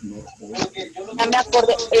 Ya me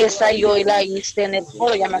acordé, esa yo la hice en el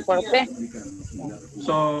foro, ya me acordé.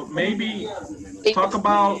 So, maybe talk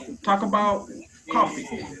about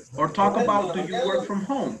coffee or talk about do you work from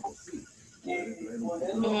home?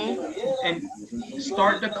 And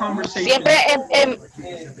start the conversation. Siempre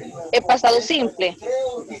he pasado simple.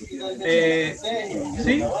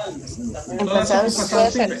 Sí, todas son pasado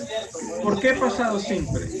simple. ¿Por qué pasado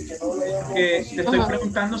simple? Porque te estoy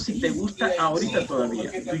preguntando si te gusta ahorita todavía.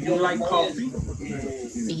 Do you like coffee?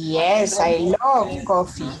 Yes, I love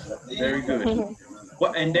coffee. Very good.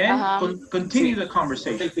 Well, and then continue the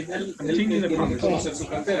conversation. Continue the conversation.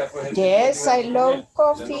 Yes, I love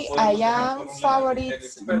coffee. I am favorite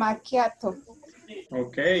macchiato.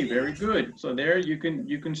 Okay, very good. So there you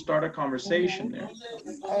can start a conversation there.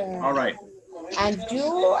 All right. And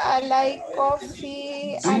you like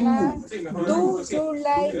coffee, Anna? Do you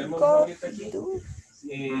like coffee?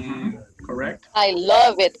 Correct. I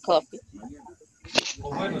love it, coffee.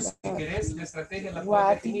 Bueno, si querés, la estrategia la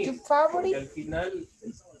What is your favorite? al final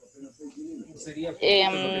sería lo que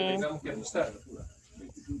tengamos que ajustar.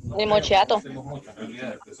 Limoncello.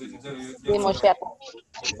 Limoncello.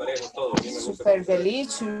 Super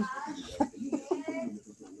delicious.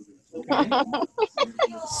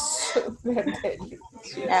 Super delicious.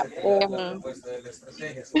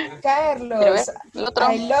 Carlos,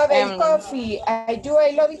 I love coffee. I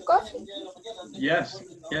love coffee. Yes,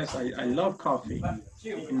 I love coffee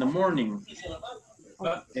in the morning.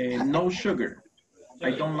 No sugar.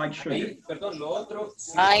 I don't like sugar.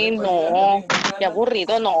 Ay, no, qué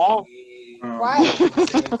aburrido, no.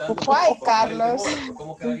 Why, Carlos?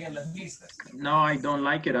 No, I don't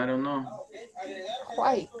like it. I don't know.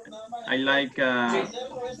 Why? I like,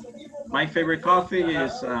 my favorite coffee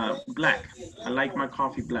is black. I like my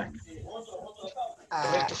coffee black.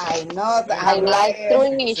 I know that. I like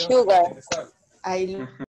 3 sugar.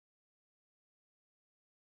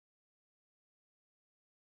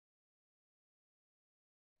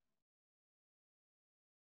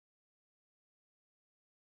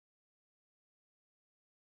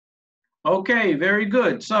 Okay, very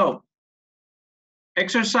good. So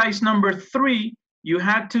Exercise number 3, you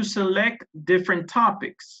had to select different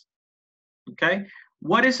topics. Okay,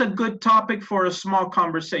 what is a good topic for a small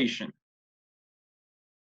conversation?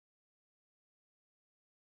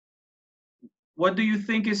 What do you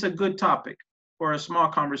think is a good topic for a small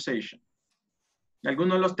conversation?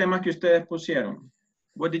 Algunos de los temas que ustedes pusieron.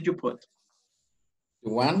 What did you put?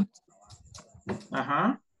 One.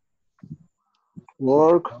 Uh-huh.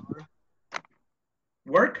 Work.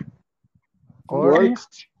 Work? Work.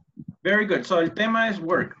 Very good. So el tema es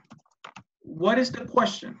work. What is the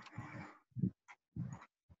question?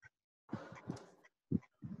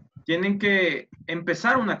 Tienen que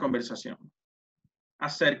empezar una conversación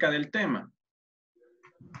acerca del tema.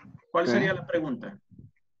 ¿Cuál sería la pregunta?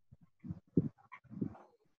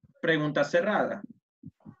 Pregunta cerrada.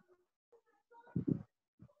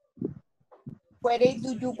 Where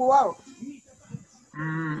do you work?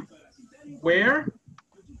 Where?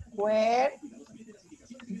 Where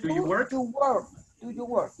do you work? Do you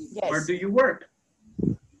work? Yes. Where do you work?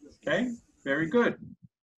 Okay, very good.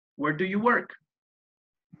 Where do you work?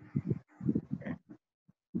 Okay.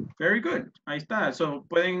 Very good. Ahí está. So,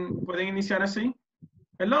 pueden iniciar así.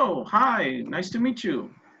 Hello, hi, nice to meet you.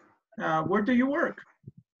 Where do you work?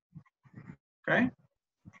 Okay,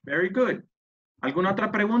 very good. ¿Alguna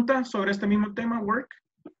otra pregunta sobre este mismo tema, work?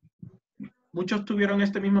 ¿Muchos tuvieron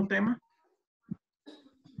este mismo tema?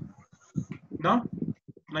 ¿No?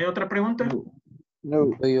 ¿No hay otra pregunta?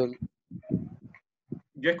 No.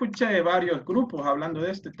 Yo escuché varios grupos hablando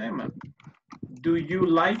de este tema. Do you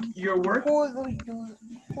like your work? Who do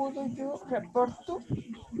you report to?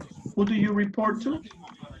 Who do you report to?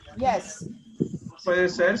 Yes. Puede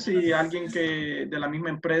ser si alguien que de la misma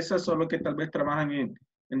empresa, solo que tal vez trabajan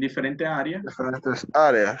en diferentes áreas. Diferentes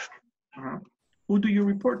áreas. Who do you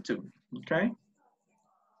report to? Okay.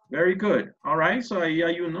 Very good. All right. So ahí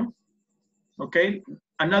hay uno. Okay.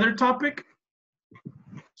 Another topic.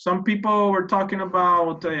 Some people were talking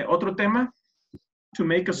about otro tema to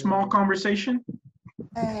make a small conversation.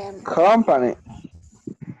 Company.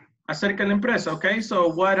 Acerca de la empresa. Okay. So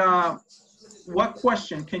what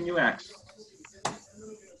question can you ask?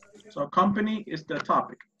 So company is the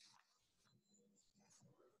topic.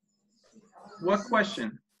 What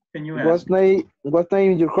question can you ask? What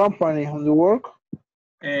time your company on the work?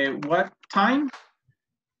 What time?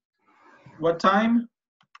 What time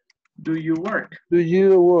do you work? Do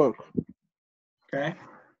you work? Okay.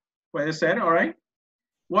 Puede ser, all right.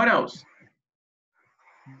 What else?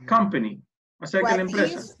 Company. Acerca de la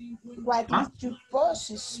empresa. What is your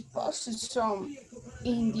position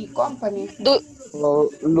in the company?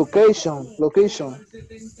 Location.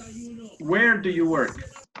 Where do you work?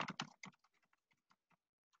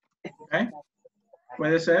 Okay.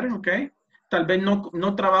 Puede ser, ok. Tal vez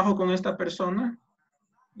no trabajo con esta persona.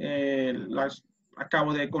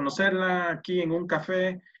 Acabo de conocerla aquí en un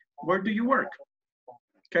café. Where do you work?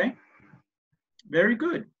 Okay. Very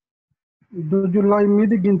good. Do you like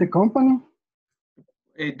meeting in the company?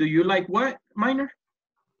 Do you like what, minor?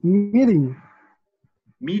 Meeting.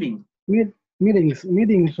 Meetings,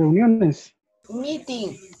 reuniones.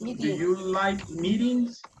 Meeting. Do you like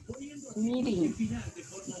meetings? Meeting.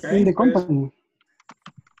 Okay, in the company.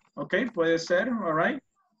 Okay, puede ser, all right.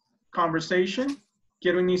 Conversation.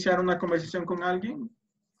 Quiero iniciar una conversación con alguien.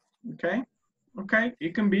 Okay, okay,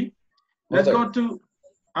 it can be. Let's go to,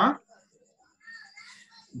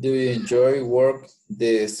 Do you enjoy work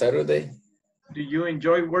the Saturday? Do you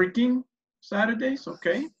enjoy working Saturdays?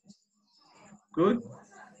 Okay, good.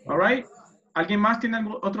 All right. ¿Alguien más tiene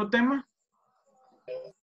otro tema?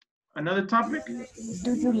 Another topic?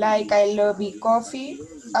 Do you like I love coffee?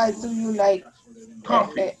 Do you like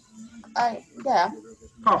coffee? Yeah.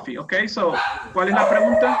 Coffee, okay. So, ¿cuál es la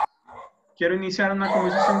pregunta? Quiero iniciar una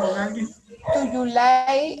conversación con alguien. Do you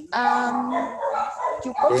like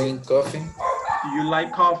drink coffee? Do you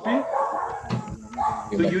like coffee?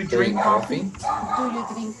 Do you drink coffee? Do you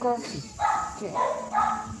drink coffee? Okay.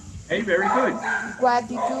 Hey, very good. What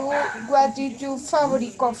did you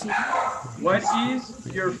favorite coffee? What is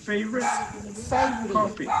your favorite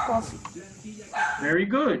coffee? Very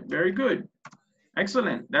good, very good.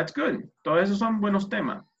 Excellent, that's good. Todos esos son buenos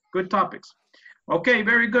temas. Good topics. Okay,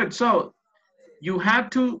 very good. So, you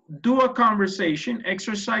had to do a conversation.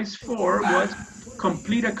 Exercise 4 was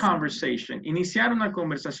complete a conversation. Iniciar una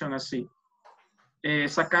conversación así.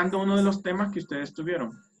 Sacando uno de los temas que ustedes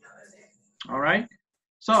tuvieron. All right.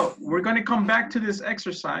 So, we're going to come back to this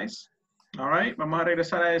exercise. All right. Vamos a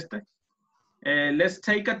regresar a este. Let's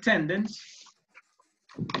take attendance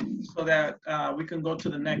so that we can go to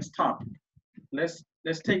the next topic. Let's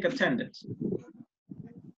take attendance.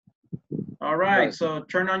 All right. So,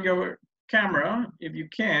 turn on your camera if you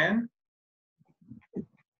can.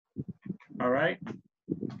 All right.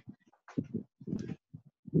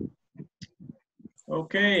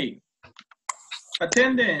 Okay.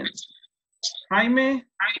 Attendance. Jaime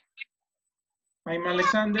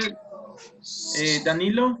Alexander.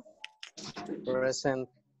 Danilo. Present.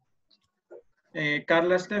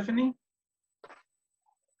 Carla Stephanie.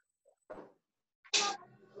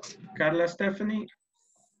 Carla Stephanie.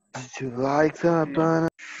 Did you like that, No,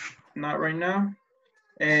 not right now.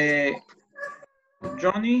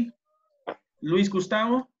 Johnny. Luis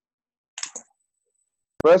Gustavo.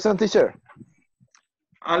 Present, teacher.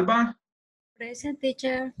 Alba. Present,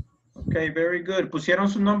 teacher. Okay, very good. Pusieron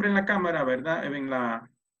su nombre en la cámara, ¿verdad?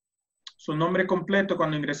 Su nombre completo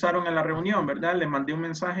cuando ingresaron a la reunión, ¿verdad? Le mandé un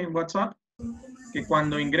mensaje en WhatsApp que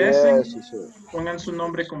cuando ingresen pongan su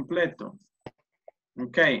nombre completo.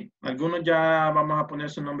 Ok, algunos ya vamos a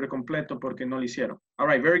poner su nombre completo porque no lo hicieron. All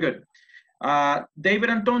right, very good.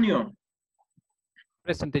 David Antonio.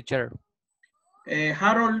 Present, teacher.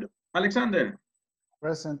 Harold Alexander.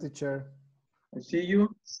 Present, teacher. I see you.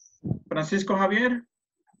 Francisco Javier.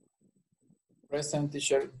 Present,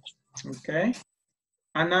 teacher. Okay.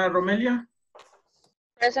 Ana Romelia.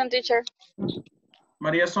 Present, teacher.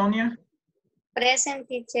 María Sonia. Present,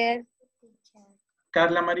 teacher.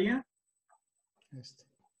 Carla María.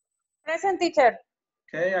 Present, teacher.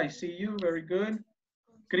 Okay, I see you. Very good.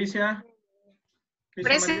 Crisia.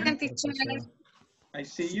 Present, teacher. I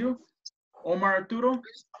see you. Omar Arturo.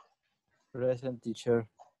 Present, teacher.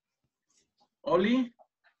 Oli.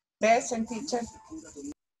 Present, teacher.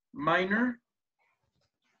 Minor.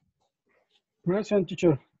 Present,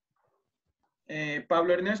 teacher.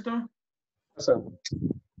 Pablo Ernesto. Present.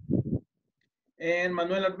 And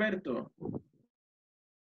Manuel Alberto.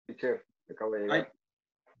 Teacher, acabo de llegar.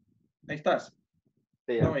 Ahí estás.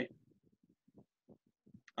 Sí, no, ahí.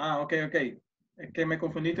 Ok. Es que me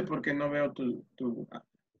confundiste porque no veo tu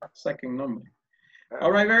second nombre.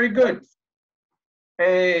 All right, very good.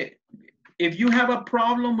 If you have a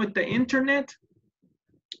problem with the internet,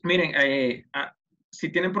 miren, si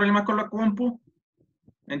tienen problemas con la compu,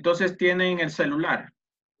 entonces tienen el celular.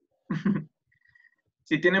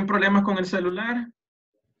 Si tienen problemas con el celular,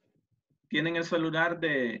 tienen el celular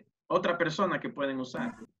de otra persona que pueden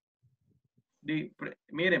usar.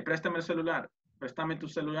 Miren, préstame el celular, préstame tu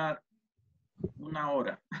celular 1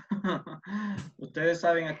 hora. Ustedes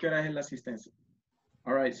saben a qué hora es la asistencia.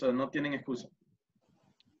 All right, so no tienen excusa.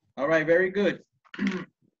 All right, very good.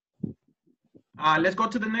 Let's go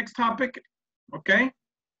to the next topic, okay?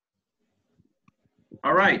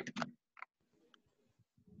 All right.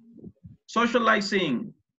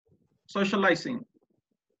 Socializing.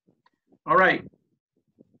 All right.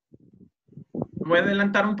 Voy a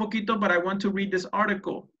adelantar un poquito, but I want to read this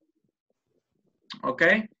article.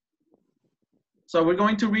 Okay? So we're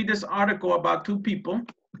going to read this article about 2 people,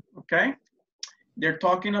 okay? They're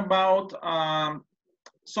talking about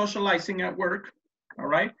socializing at work, all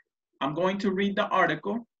right? I'm going to read the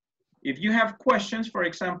article. If you have questions, for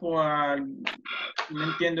example, no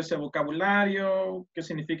entiendo ese vocabulario, qué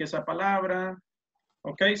significa esa palabra,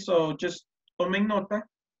 okay? So just tomen nota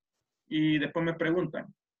y después me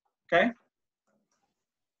preguntan, okay?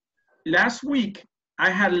 Last week, I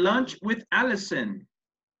had lunch with Allison,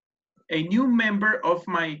 a new member of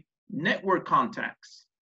my network contacts.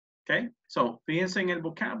 Okay, so fíjense en el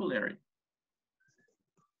vocabulary.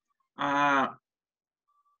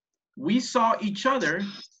 We saw each other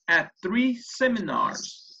at 3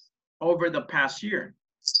 seminars over the past year.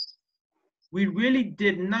 We really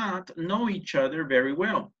did not know each other very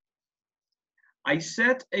well. I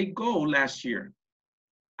set a goal last year.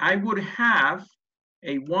 I would have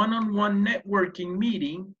a one-on-one networking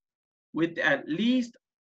meeting with at least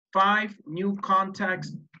 5 new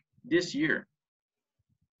contacts this year.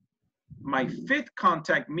 My 5th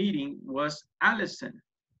contact meeting was Allison.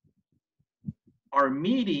 Our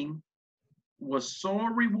meeting was so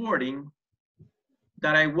rewarding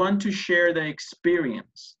that I want to share the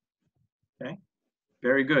experience. Okay,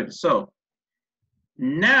 very good. So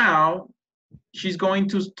now she's going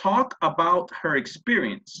to talk about her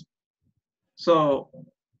experience. So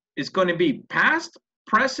it's going to be past,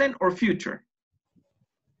 present, or future.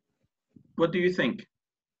 What do you think?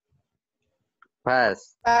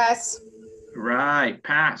 Past. Past. Right,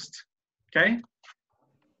 past. Okay.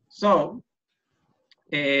 So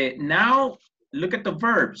now look at the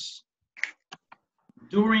verbs.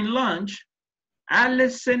 During lunch,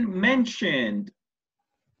 Allison mentioned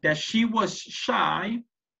that she was shy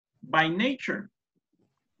by nature.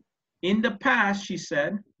 In the past, she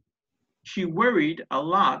said, she worried a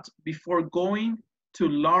lot before going to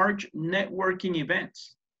large networking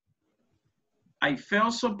events. I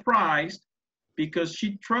felt surprised because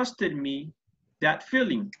she trusted me, that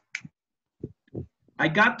feeling. I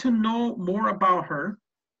got to know more about her,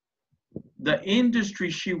 the industry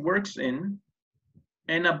she works in,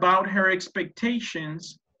 and about her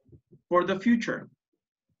expectations for the future.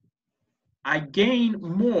 I gained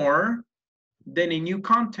more than a new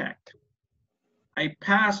contact. I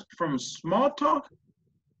passed from small talk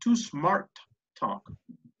to smart talk.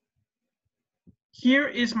 Here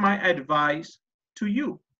is my advice to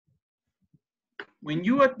you. When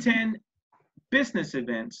you attend business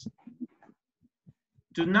events,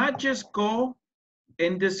 do not just go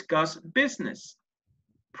and discuss business,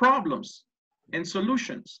 problems, and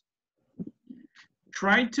solutions.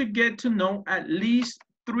 Try to get to know at least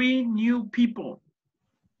 3 new people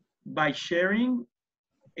by sharing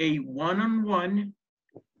a one-on-one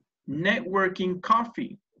networking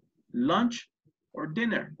coffee, lunch, or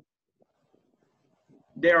dinner.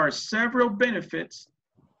 There are several benefits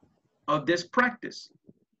of this practice.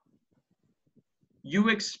 You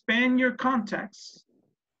expand your contacts,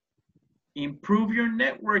 improve your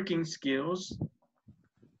networking skills,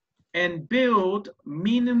 and build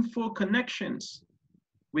meaningful connections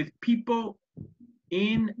with people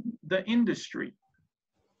in the industry.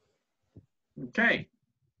 Okay,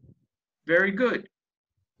 very good.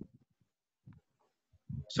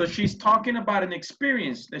 So she's talking about an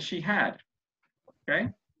experience that she had,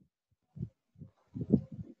 okay?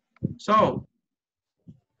 So,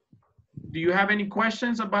 do you have any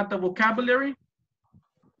questions about the vocabulary?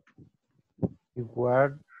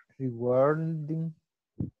 Rewarding.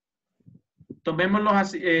 Tomémoslo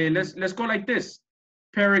así, let's go like this.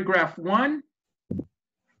 Paragraph 1,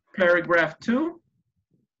 paragraph 2,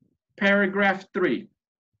 paragraph 3.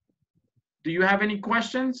 Do you have any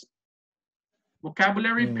questions?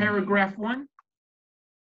 Vocabulary, paragraph 1.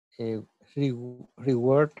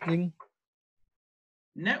 Rewarding.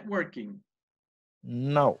 Networking.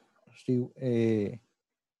 No.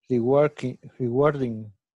 Rewarding.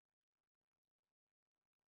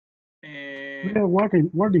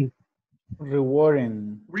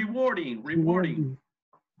 Rewarding.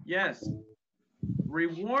 Yes.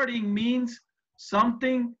 Rewarding means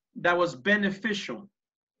something that was beneficial.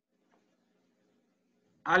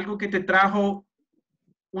 Algo que te trajo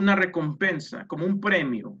una recompensa, como un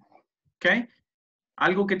premio. Okay?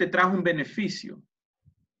 Algo que te trajo un beneficio.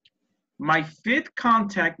 My 5th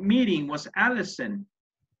contact meeting was Allison.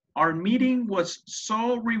 Our meeting was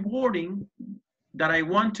so rewarding that I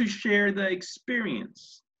want to share the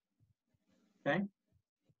experience. Okay?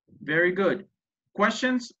 Very good.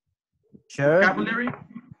 Questions? Sure. Vocabulary?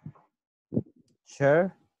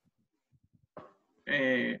 Share.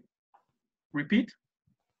 Repeat?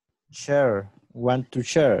 Share. Want to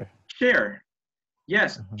share. Share.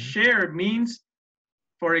 Yes, share means,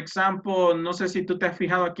 for example, no sé si tú te has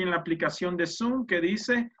fijado aquí en la aplicación de Zoom que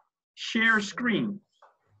dice share screen.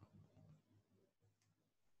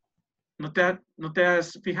 ¿No te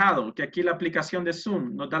has fijado que aquí la aplicación de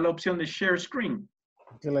Zoom nos da la opción de share screen?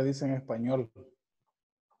 ¿Qué le dice en español?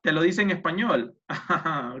 ¿Te lo dice en español?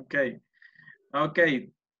 Ok. Ok.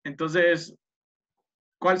 Entonces,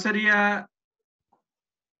 ¿cuál sería?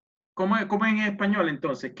 ¿Cómo es en español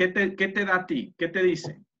entonces? ¿Qué te da a ti? ¿Qué te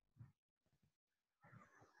dice?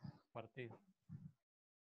 Compartir.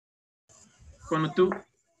 Cuando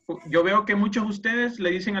yo veo que muchos de ustedes le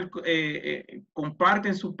dicen,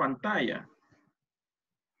 comparten su pantalla.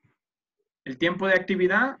 El tiempo de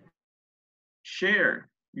actividad, share.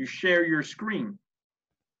 You share your screen.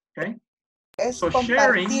 Okay? Es so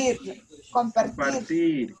compartir. Sharing,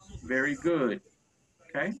 compartir. Very good.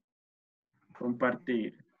 Okay?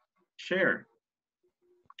 Compartir. Share.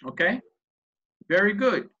 Okay? Very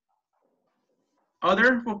good.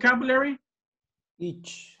 Other vocabulary?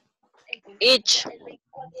 Each. Each.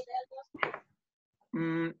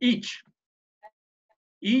 Each.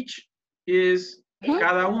 Each is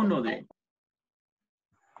cada uno de.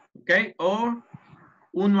 Okay? Or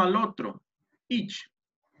uno al otro. Each.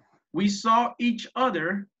 We saw each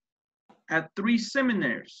other at 3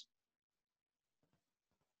 seminars.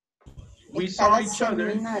 We saw each other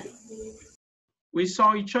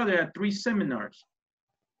at 3 seminars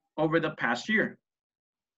over the past year.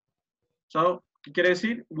 So, ¿qué quiere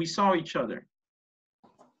decir? We saw each other.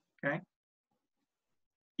 Okay?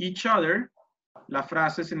 Each other, la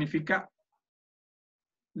frase significa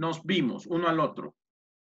nos vimos uno al otro.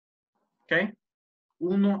 Okay?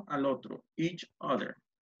 Uno al otro. Each other.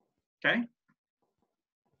 Okay?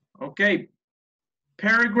 Okay.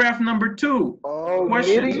 Paragraph number 2.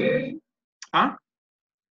 Question. Meeting. Huh?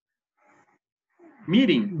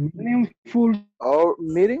 Meeting. Meaningful. Or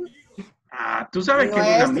meeting? Ah, tú sabes que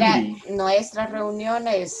es una meeting. Nuestras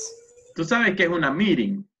reuniones. Tú sabes que es una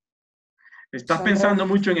meeting. Estás pensando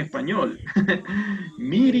mucho en español.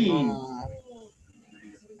 Meeting.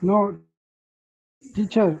 No,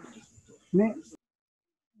 teacher,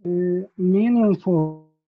 meaningful,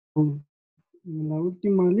 en la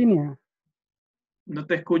última línea. No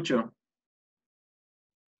te escucho.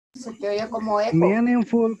 Se te oye como eco.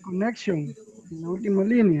 Meaningful connection, en la última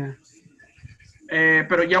línea.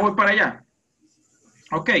 Pero ya voy para allá.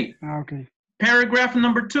 Ok. Okay. Paragraph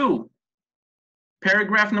number 2.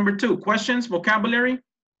 Paragraph number 2. Questions, vocabulary.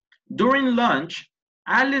 During lunch,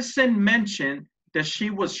 Allison mentioned that she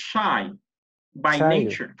was shy by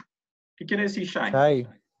nature. ¿Qué quiere decir shy? Shy.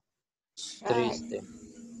 Triste.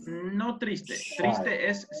 No triste. Triste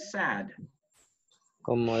es sad.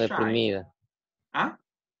 Como Shy. deprimida. ¿Ah?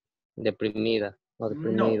 Deprimida o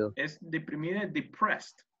deprimido. No, es deprimida,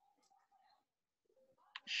 depressed.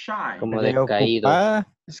 Shy. Como decaído.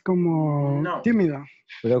 Es como No. tímida.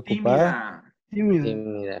 Preocupada.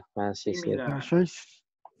 Tímida. Ah, sí, sí.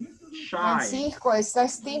 Shy. Francisco,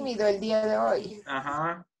 estás tímido el día de hoy.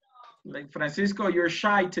 Ajá. Like, Francisco, you're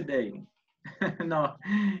shy today. No,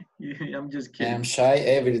 I'm just kidding. I'm shy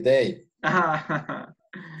every day.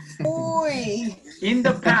 Uy. In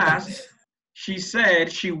the past, she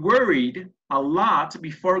said she worried a lot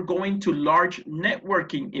before going to large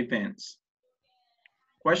networking events.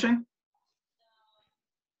 Question?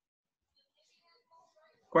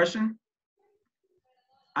 Question?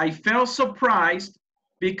 I felt surprised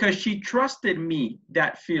because she trusted me,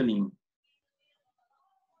 that feeling.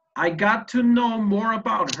 I got to know more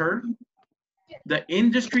about her, the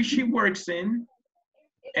industry she works in,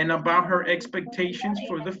 and about her expectations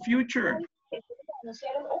for the future.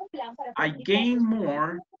 I gained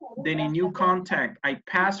more than a new contact. I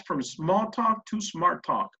passed from small talk to smart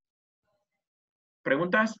talk.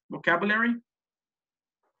 Preguntas? Vocabulary?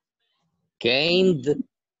 Gained.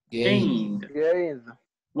 Gained.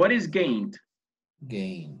 What is gained?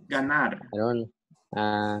 Gained. Ganar. Gané.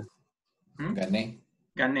 Gané.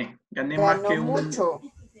 Gané Ganó más que un... mucho.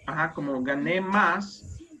 Ajá, como gané más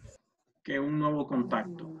que un nuevo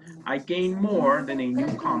contacto. I gained more than a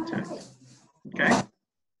new contact. Okay?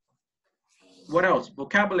 What else?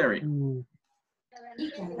 Vocabulary.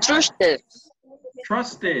 Trusted.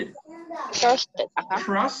 Trusted. Trusted. Ajá.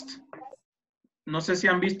 Trust. No sé si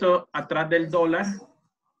han visto atrás del dólar.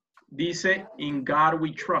 Dice, in God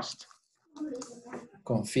we trust.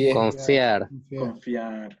 Confiar.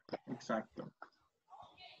 Confiar. Exacto.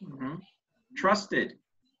 Trusted.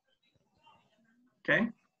 Okay.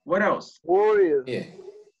 What else? Worried. Yeah.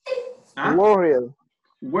 ¿Ah? Worried.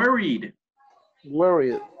 Worried.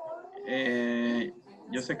 Worried.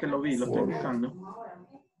 Yo sé que lo vi, lo estoy buscando.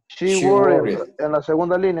 She worried. En la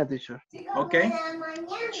segunda línea, teacher. Okay.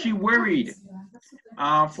 She worried.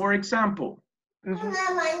 For example,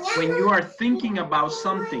 when you are thinking about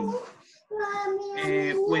something,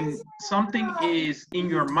 when something is in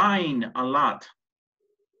your mind a lot.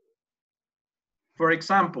 For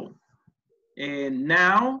example,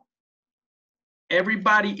 now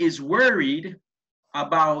everybody is worried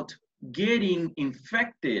about getting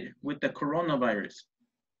infected with the coronavirus.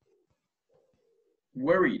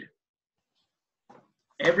 Worried.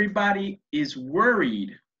 Everybody is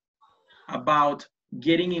worried about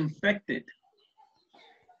getting infected.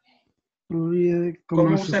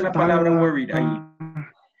 ¿Cómo usa la palabra worried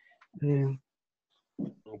ahí?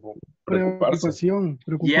 Preocupación,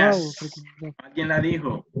 preocupado. Yes. Alguien la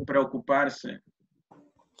dijo, preocuparse.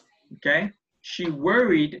 Okay. She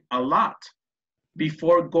worried a lot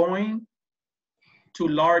before going to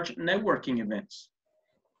large networking events.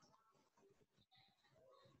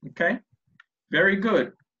 Okay. Very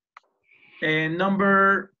good. And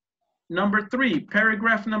number 3,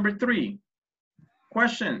 paragraph number 3.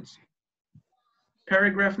 Questions?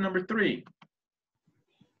 Paragraph number 3.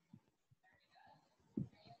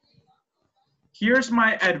 Here's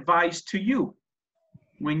my advice to you.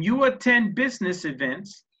 When you attend business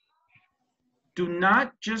events, do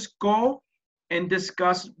not just go and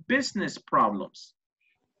discuss business problems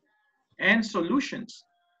and solutions.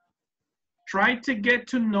 Try to get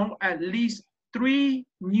to know at least 3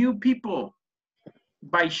 new people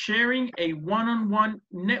by sharing a one-on-one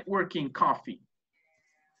networking coffee,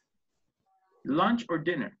 lunch, or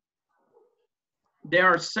dinner. There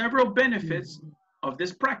are several benefits of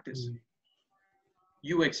this practice.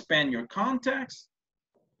 You expand your contacts,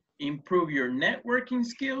 improve your networking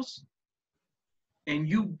skills, and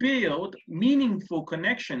you build meaningful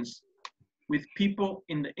connections with people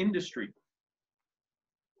in the industry.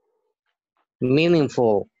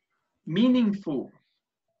 Meaningful. Meaningful,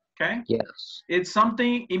 okay? Yes. It's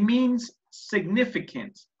something, it means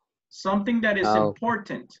significant, something that is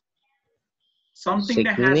important, something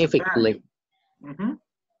that has Significantly. value.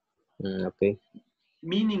 Okay.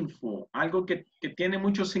 Meaningful, algo que tiene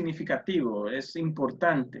mucho significativo, es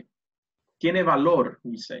importante, tiene valor,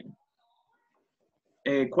 we say.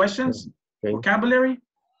 Questions? Okay. Vocabulary?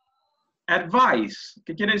 Advice.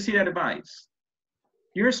 ¿Qué quiere decir advice?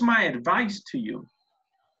 Here's my advice to you.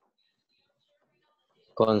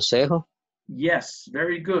 Consejo. Yes,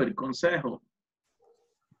 very good. Consejo.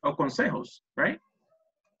 O consejos, right?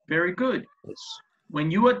 Very good. Yes. When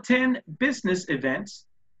you attend business events,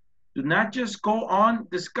 do not just go on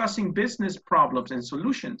discussing business problems and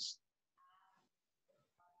solutions.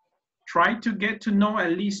 Try to get to know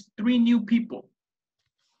at least 3 new people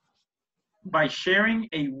by sharing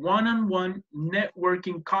a one-on-one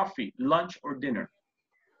networking coffee, lunch, or dinner.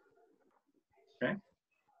 Okay?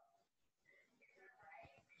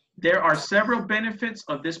 There are several benefits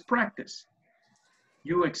of this practice.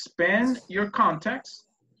 You expand your contacts,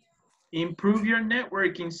 improve your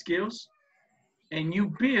networking skills, and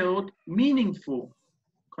you build meaningful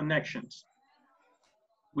connections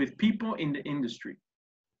with people in the industry.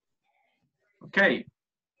 Okay.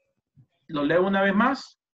 ¿Lo leo una vez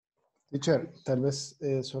más? Teacher, tal vez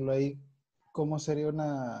solo ahí, ¿cómo sería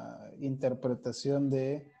una interpretación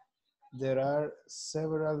de there are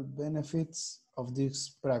several benefits of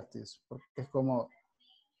this practice? Porque es como,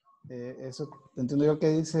 eso, entiendo yo que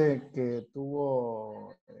dice que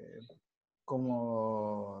tuvo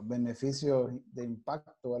como beneficios de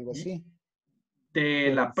impacto o algo así.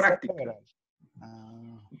 De la práctica.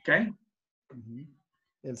 Ok.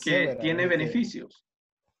 El que several, tiene beneficios.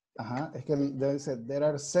 Ajá, es que debe ser, there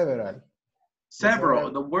are several.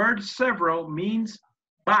 Several, the word several means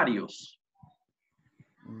varios.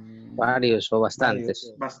 Varios o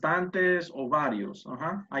bastantes. Bastantes o varios.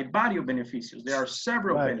 Ajá. Hay varios beneficios. There are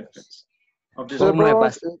several benefits of this.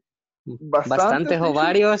 ¿Bastantes o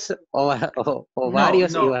varios o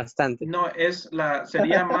varios y bastantes? No,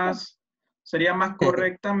 sería más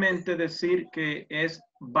correctamente decir que es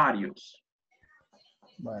varios.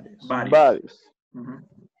 Varios.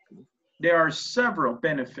 There are several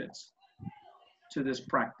benefits to this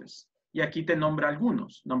practice. Y aquí te nombra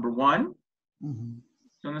algunos. Number 1.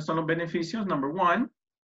 ¿Dónde están los beneficios? Number 1.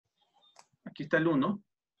 Aquí está el 1.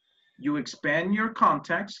 You expand your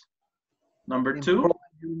contacts. Number 2.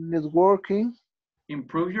 Networking.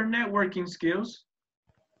 Improve your networking skills.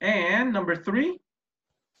 And number 3.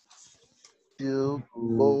 You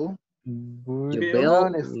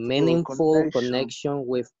build meaningful connection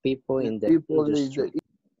with people in the industry.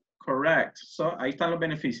 Correct. So, ahí están los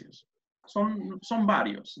beneficios. Son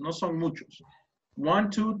varios, no son muchos.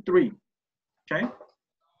 1, 2, 3. Okay?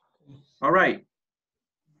 All right.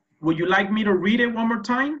 Would you like me to read it one more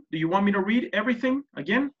time? Do you want me to read everything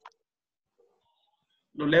again?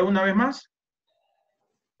 ¿Lo leo una vez más?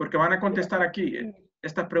 Porque van a contestar aquí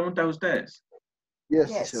estas preguntas ustedes.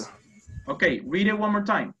 Yes. Okay, read it one more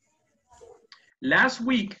time. Last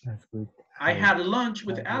week, I had lunch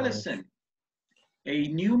with Allison, a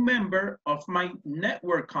new member of my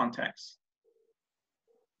network contacts.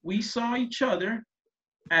 We saw each other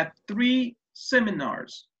at 3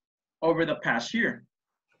 seminars over the past year,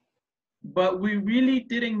 but we really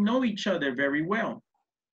didn't know each other very well.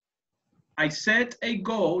 I set a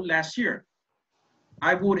goal last year.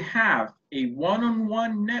 I would have a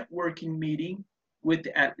one-on-one networking meeting with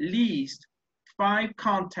at least 5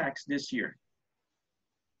 contacts this year.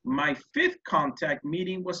 My 5th contact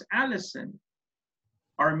meeting was Allison.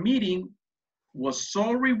 Our meeting was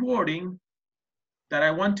so rewarding that I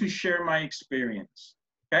want to share my experience.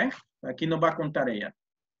 Okay? Aquí nos va a contar ella.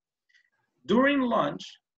 During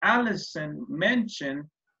lunch, Allison mentioned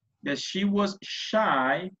that she was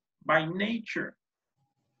shy by nature.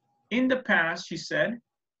 In the past, she said,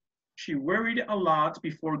 she worried a lot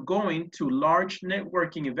before going to large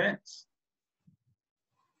networking events.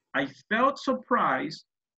 I felt surprised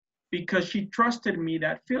because she trusted me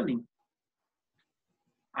that feeling.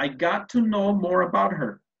 I got to know more about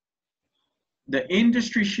her, the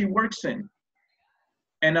industry she works in,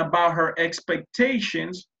 and about her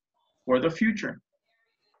expectations for the future.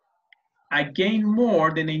 I gained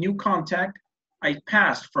more than a new contact. I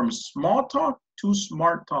passed from small talk to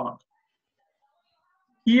smart talk.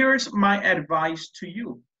 Here's my advice to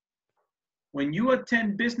you. When you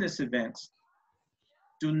attend business events,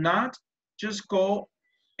 do not just go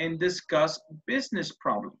and discuss business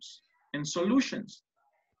problems and solutions.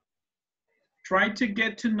 Try to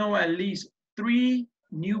get to know at least 3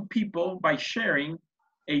 new people by sharing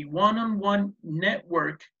a one-on-one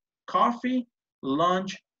network, coffee,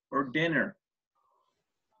 lunch, or dinner.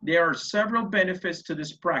 There are several benefits to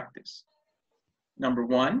this practice. Number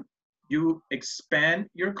one, you expand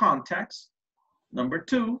your contacts. Number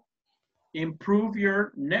two, improve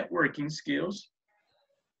your networking skills.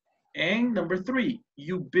 And number three,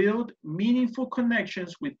 you build meaningful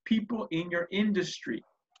connections with people in your industry.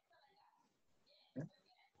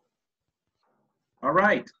 All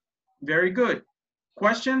right, very good.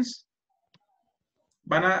 Questions?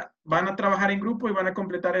 Van a trabajar en grupo y van a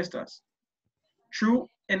completar estas. True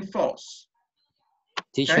and false.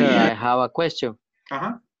 Teacher, Okay. I have a question.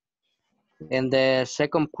 Uh-huh. In the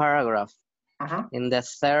second paragraph, uh-huh. in the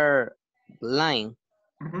third line,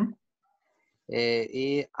 Uh-huh.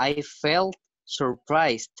 I felt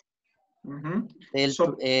surprised. Uh-huh.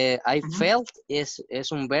 I felt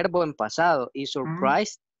es un verbo en pasado y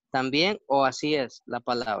surprised también, o así es la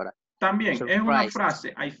palabra. También, surprised. Es una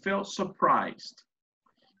frase. I felt surprised.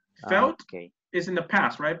 Felt is in the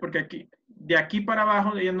past, right? Porque aquí, de aquí para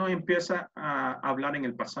abajo ella nos empieza a hablar en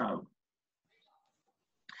el pasado.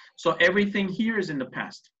 So everything here is in the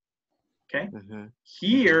past. Okay?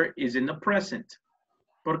 Here is in the present.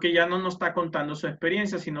 Porque ya no nos está contando su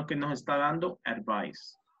experiencia, sino que nos está dando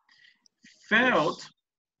advice. Felt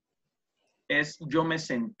es yo me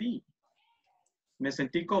sentí. Me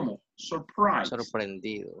sentí como surprised.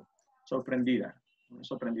 Sorprendido. Sorprendida.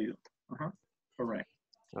 Sorprendido. Correct.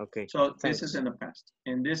 Okay. So this is in the past.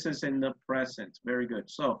 And this is in the present. Very good.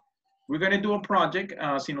 So we're going to do a project.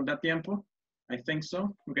 Si nos da tiempo. I think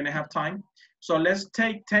so. We're going to have time. So let's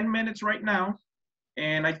take 10 minutes right now.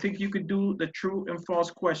 And I think you could do the true and false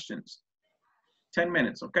questions. 10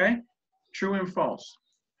 minutes, okay? True and false.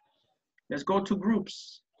 Let's go to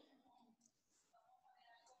groups.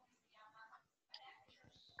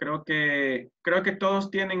 Creo que todos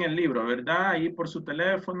tienen el libro, ¿verdad? Ahí por su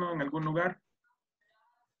teléfono, en algún lugar.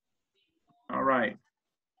 All right.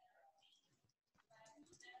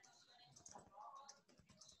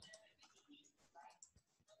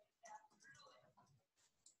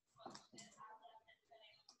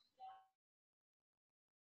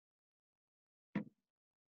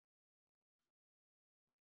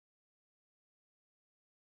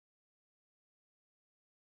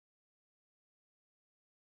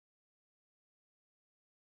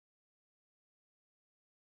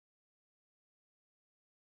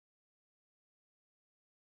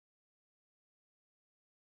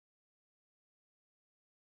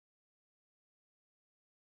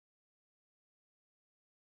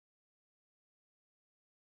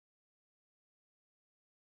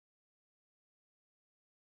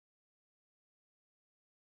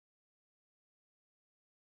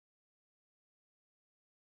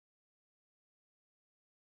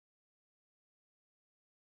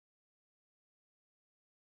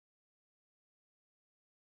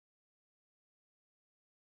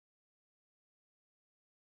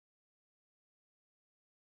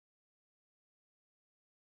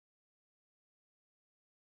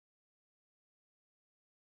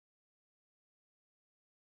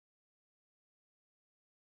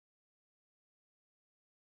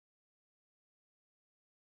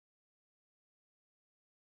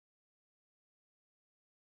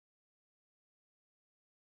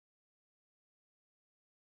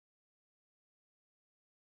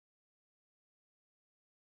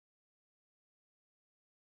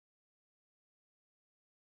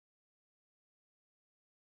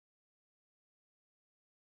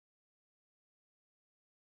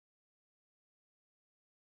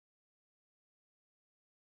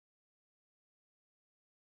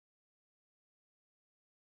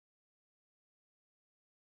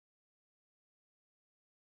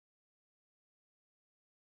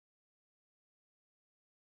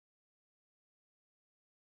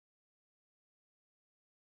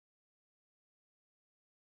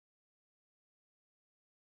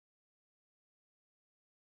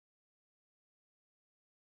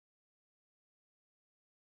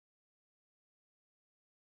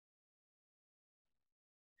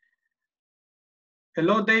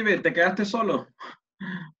 Hello, David. ¿Te quedaste solo?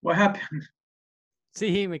 What happened?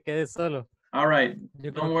 Sí, me quedé solo. All right.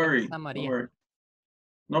 Yo Don't creo que worry. está María. Don't worry.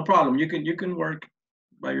 No problem. You can work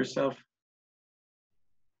by yourself.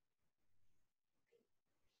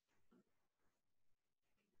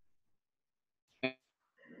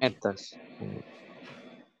 Metas.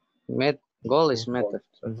 Goal is metas.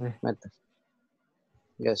 Metas.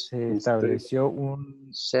 Yes. Se estableció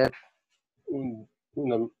set.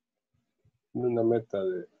 Una meta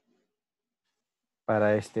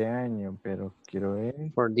para este año, pero quiero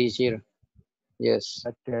ver. For this year. Yes.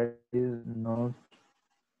 Not,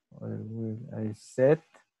 I set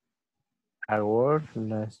a goal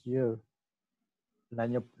last year.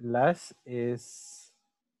 Last es...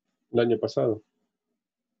 El año pasado.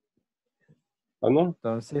 ¿Ah, no?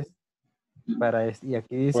 Entonces, y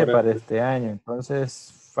aquí dice Correcto. para este año, entonces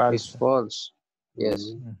It's falso. false.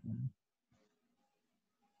 Yes. Ujú.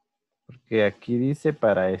 Porque aquí dice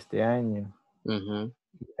para este año. Ujú.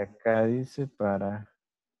 Y acá dice para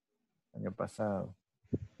año pasado.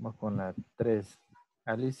 Vamos con la 3.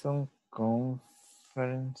 Allison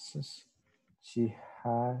conferences she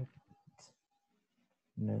had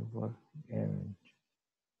network event.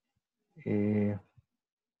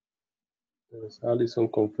 Pues Allison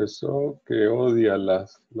confesó que odia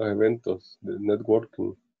los eventos de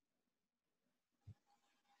networking.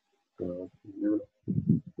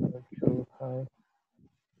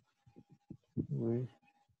 We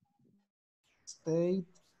stayed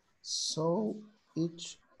saw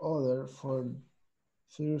each other for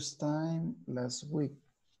first time last week.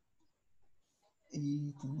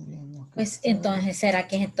 Y tendríamos que Pues estar... entonces, ¿será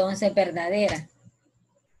que es entonces verdadera?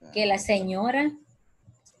 Que la señora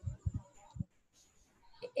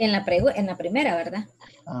en la primera, ¿verdad?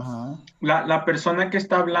 Ajá. La persona que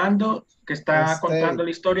está hablando, que está contando la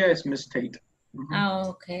historia es Miss Tate. Ah,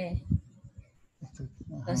 ok.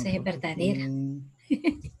 Entonces es verdadera.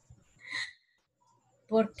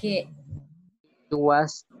 Porque He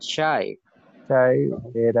was shy. Shy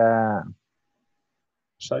era...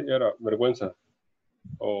 Shy era vergüenza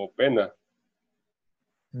o pena.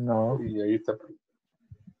 No. Y ahí está.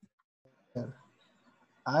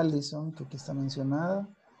 Allison, que aquí está mencionada.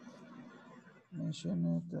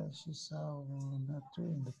 Mentioned that she saw that tree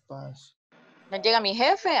in the past. No llega mi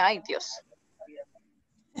jefe. Ay, Dios.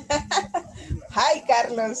 Hi,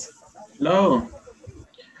 Carlos. Hello.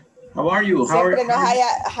 How are you? Siempre nos haya...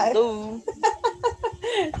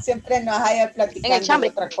 Siempre nos haya platicando de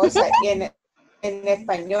otra cosa en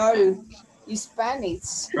español,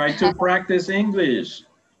 Spanish. Try to practice English.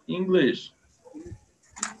 English.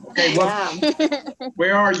 Okay,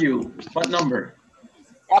 where are you? What number?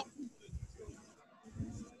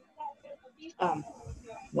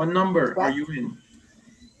 What number are you in?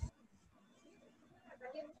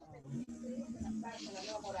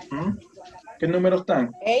 ¿Qué número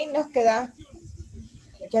están? Hey, nos queda.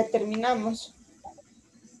 Ya terminamos.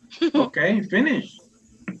 Okay, finish.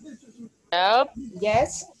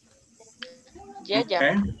 Yes.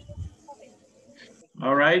 Okay.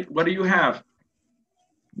 All right, what do you have?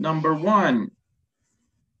 Number 1.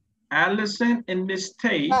 Allison and Miss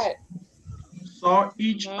Tate saw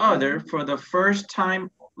each other for the first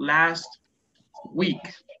time last week.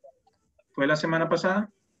 ¿Fue la semana pasada?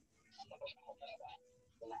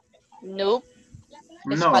 No.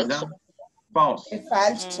 Es No, falso. False. Es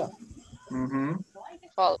falso.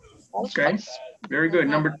 False. Okay, very good.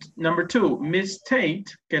 Number 2, Miss Tate,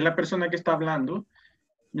 que es la persona que está hablando,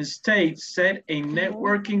 Miss Tate set a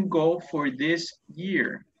networking goal for this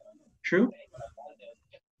year. True?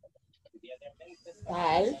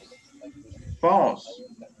 False.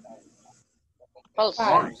 False.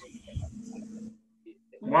 Why?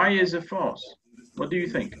 Why is it false? What do you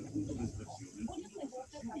think?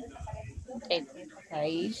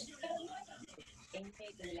 Ahí.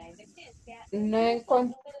 No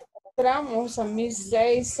encontramos a Miss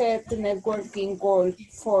Day set networking goal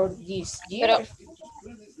for this year.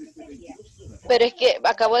 Pero es que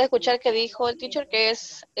acabo de escuchar que dijo el teacher que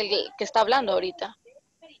es el que está hablando ahorita.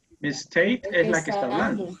 Miss Tate es la que está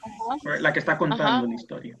hablando, la que está contando la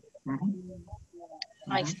historia.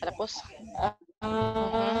 Ahí está la cosa.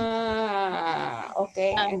 Ok,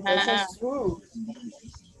 entonces true.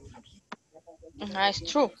 Es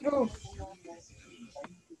true. True.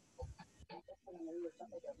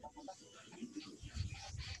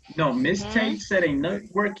 No, Miss Tate set a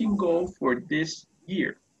networking goal for this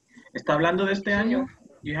year. ¿Está hablando de este año?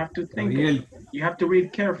 You have to think. You have to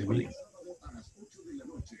read carefully.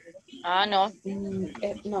 No.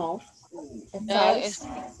 No. Es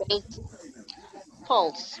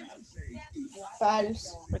false.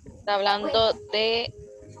 False. Está hablando de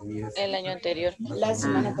el año anterior. La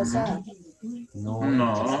semana pasada. No.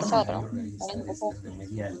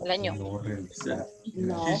 El año.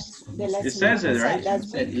 No. It says it, right? It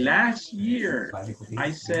said, last year,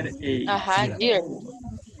 I said a year.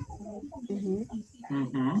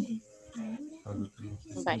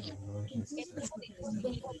 Vaya.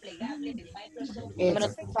 Es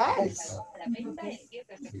false.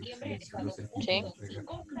 Sí.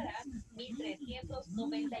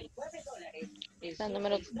 La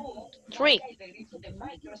número 3.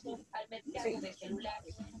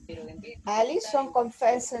 Allison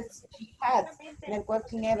confesses she had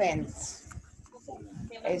networking events.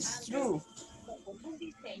 It's true. Con un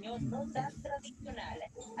diseño no tan tradicional.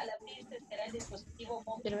 Al abrirse será el dispositivo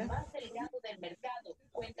móvil más delgado del mercado.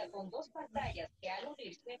 Cuenta con 2 pantallas que al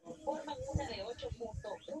unirse forman una de 8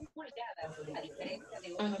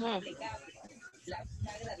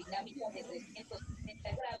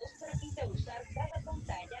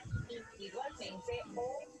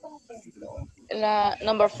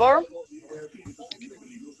 Number 4.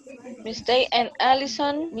 Mistake and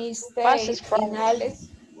Allison passes Mistake from. in Alex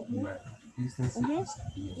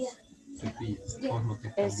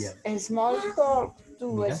es small talk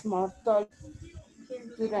to small talk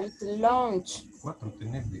durante lunch.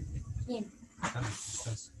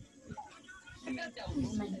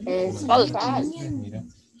 Es False. false.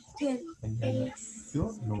 Mañana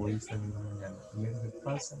yo no voy a estar en la mañana. Me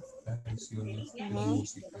repasa canciones de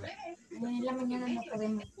música. En la mañana no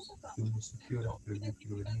podemos. Yo no sé qué hora, pero yo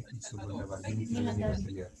quiero venir y solo la valiente de venir a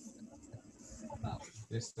pelear.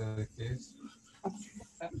 ¿Esta de qué es?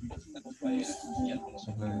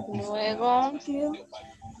 Luego.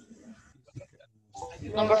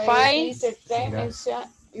 Number 5.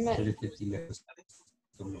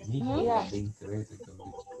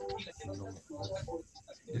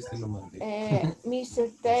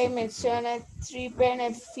 Mr. Tay menciona 3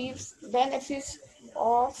 benefits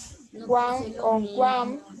of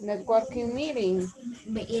one-on-one networking meeting.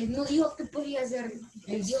 Él no dijo que podía ser.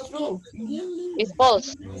 It's true. It's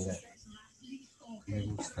false. Mira, me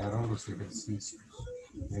gustaron los ejercicios.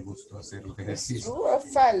 Me gustó hacer los ejercicios. True or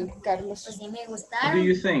false, Carlos? Pues sí me What do gustaron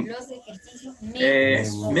you think? los ejercicios.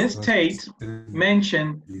 Miss Tate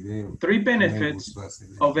mentioned 3 benefits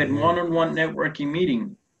of a one-on-one networking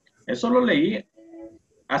meeting. Eso lo leí.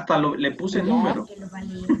 Hasta le puse número.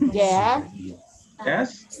 Yeah.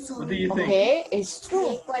 Yes? What do you think? Okay, it's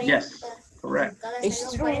true. Yes, correct.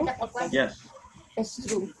 It's true. Yes. It's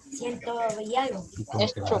true. It's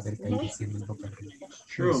true.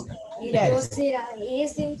 True. ¿No será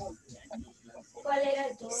ese? ¿Cuál era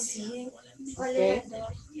el 2? ¿Cuál era el 2?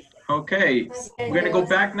 Okay, we're going to go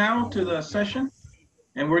back now to the session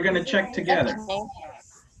and we're going to check together. Lo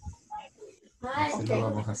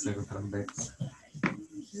vamos a hacer otra vez.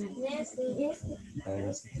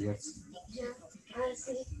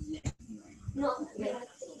 No,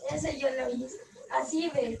 ese yo lo hice. Así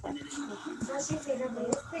ve. Así ve.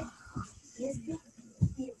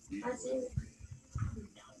 Así ve.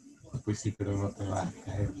 Pues sí, pero no te vas a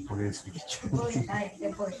caer por eso.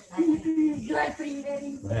 Yo al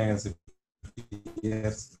primero. Váyanse.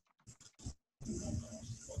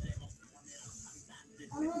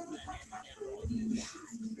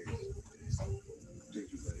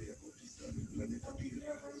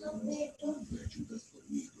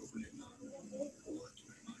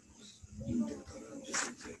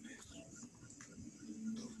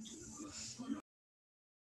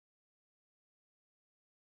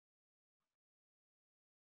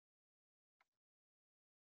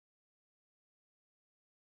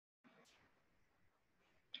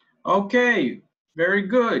 Okay, very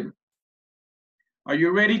good. Are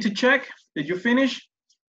you ready to check? Did you finish?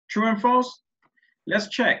 True and false? Let's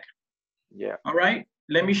check. Yeah. All right,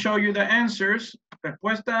 let me show you the answers.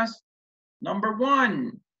 Respuestas. Number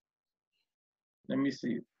 1. Let me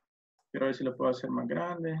see. Quiero ver si lo puedo hacer más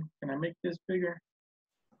grande. Can I make this bigger?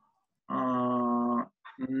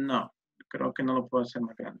 No, creo que no lo puedo hacer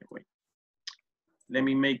más grande. Wait. Let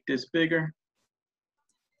me make this bigger.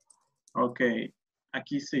 Okay,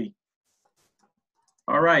 aquí sí.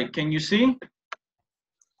 All right, can you see?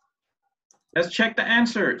 Let's check the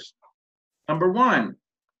answers. Number 1.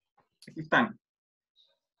 Aquí están.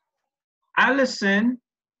 Allison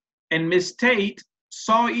and Miss Tate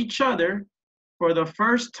saw each other for the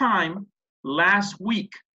first time last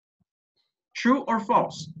week. True or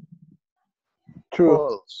false? True.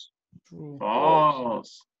 False.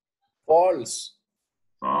 False. False.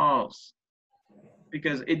 False.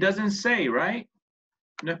 Because it doesn't say, right?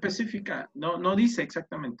 No especifica, no dice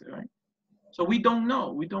exactamente, right? So we don't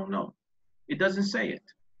know, It doesn't say it,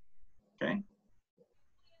 okay?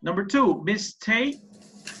 Number 2, Miss Tate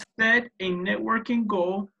set a networking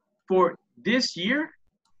goal for this year.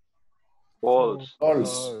 False.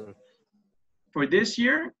 False. For this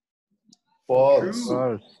year? False.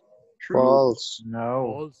 True. True. False.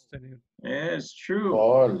 No. Yes, true.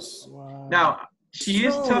 False. Wow. Now,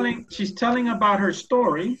 she's telling about her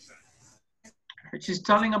story. She's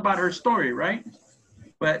telling about her story, right?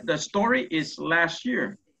 But the story is last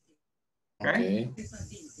year. Okay?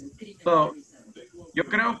 So, yo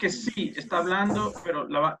creo que sí, está hablando, pero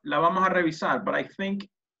la vamos a revisar, but I think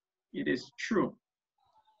it is true.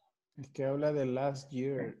 Es que habla de last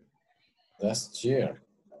year. Last year.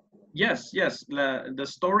 Yes, the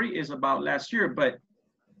story is about last year, but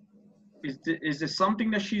is it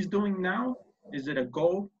something that she's doing now? Is it a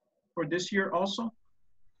goal for this year also?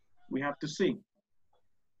 We have to see.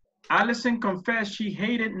 Allison confessed she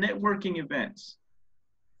hated networking events.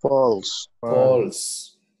 False.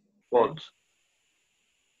 False. False.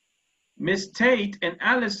 Miss Tate and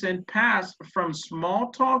Allison passed from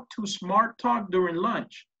small talk to smart talk during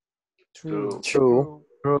lunch. True. True.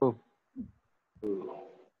 True.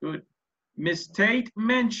 Good. Miss Tate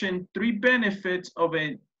mentioned 3 benefits of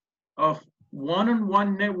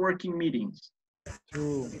one-on-one networking meetings.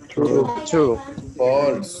 True. True. True.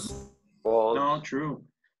 False. False. No, true.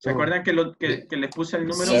 ¿Se acuerdan que les puse el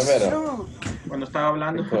número? Several. Cuando estaba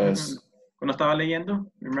hablando, Because cuando estaba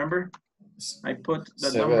leyendo, remember? I put the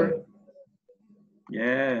several. number.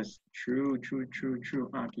 Yes, true.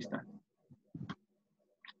 Ah, aquí está.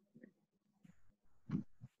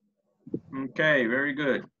 Okay, very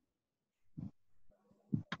good.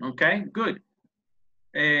 Okay, good.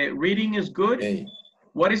 Reading is good. Okay.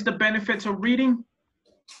 What is the benefits of reading?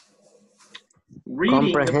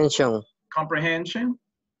 Reading. Comprehension. Comprehension.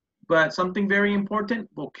 But something very important,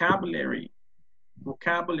 vocabulary.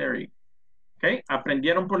 Vocabulary. Okay,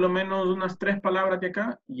 ¿aprendieron por lo menos unas 3 palabras de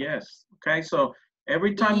acá? Yes. Okay, so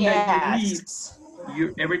every time that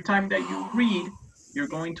you read, you're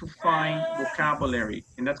going to find vocabulary,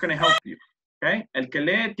 and that's going to help you. Okay, el que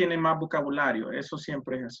lee tiene más vocabulario. Eso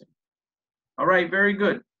siempre es así. All right, very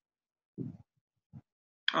good.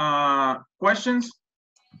 Questions?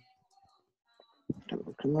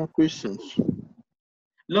 No questions.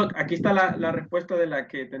 Look, aquí está la respuesta de la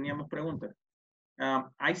que teníamos preguntas.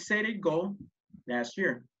 I set a goal last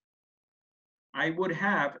year. I would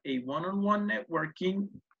have a one-on-one networking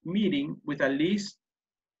meeting with at least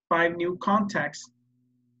 5 new contacts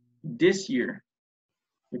this year.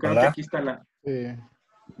 Yo creo que aquí está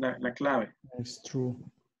la clave. It's true.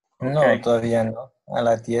 Okay. No, todavía no. A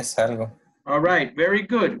las 10 algo. All right, very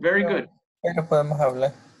good, very good. Pero podemos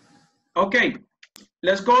hablar. Okay,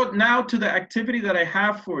 let's go now to the activity that I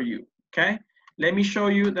have for you, okay? Let me show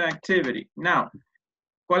you the activity. Now,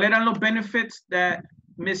 ¿cuáles eran los benefits that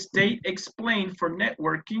Ms. Tate explained for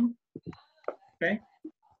networking? Okay.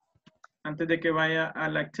 Antes de que vaya a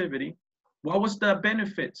la activity, what was the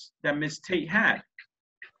benefits that Ms. Tate had?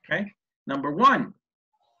 Okay. Number 1,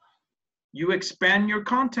 you expand your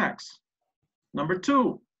contacts. Number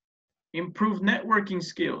 2, improve networking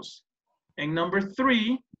skills. And number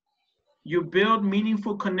 3, you build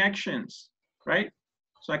meaningful connections, right?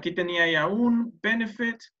 So aquí tenía ya un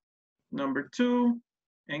benefit, number 2,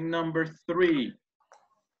 and number 3.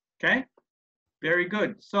 Okay, very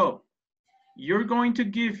good. So you're going to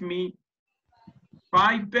give me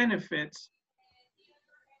 5 benefits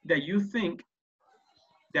that you think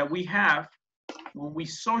that we have when we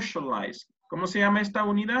socialize. ¿Cómo se llama esta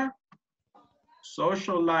unidad?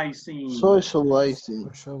 Socializing. Socializing.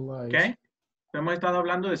 Okay, hemos estado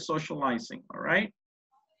hablando de socializing, all right?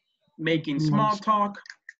 Making small talk,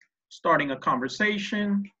 starting a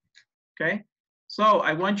conversation, okay? So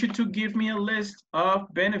I want you to give me a list of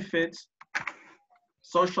benefits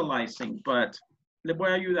socializing, but le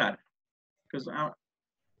voy a ayudar because I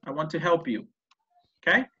want to help you,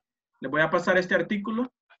 okay? Le voy a pasar este artículo.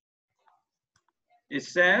 It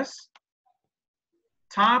says,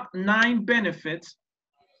 top 9 benefits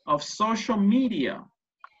of social media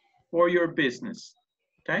for your business,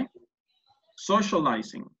 okay?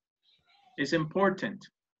 Socializing is important,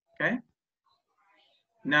 okay?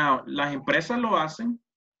 Now, las empresas lo hacen.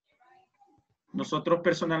 Nosotros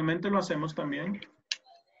personalmente lo hacemos también,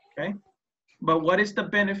 okay? But what is the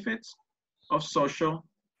benefits of socializing?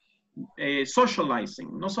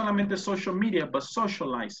 No solamente social media, but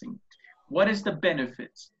socializing. What is the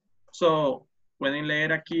benefits? So, pueden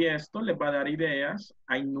leer aquí esto, les va a dar ideas.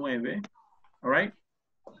 Hay 9, all right?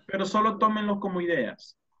 Pero solo tómenlo como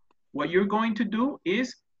ideas. What you're going to do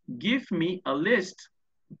is give me a list,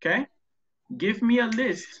 okay? Give me a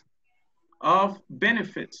list of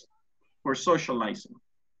benefits for socializing.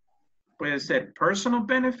 Puede ser personal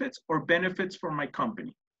benefits or benefits for my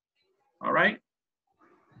company, all right?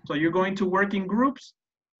 So you're going to work in groups,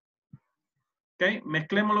 okay?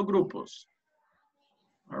 Mezclemos los grupos,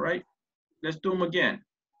 all right? Let's do them again.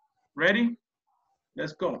 Ready?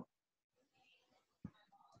 Let's go.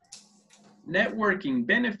 Networking,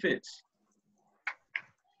 benefits,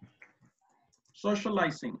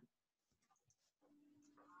 socializing.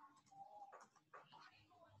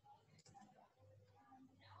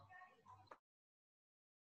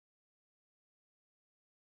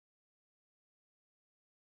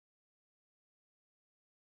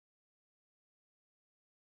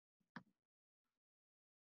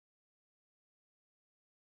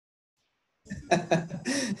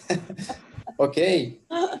 Okay.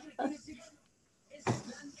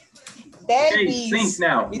 Okay, David. think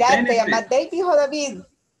now. Mira, ¿te Benefit. llamas David o David?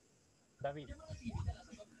 David.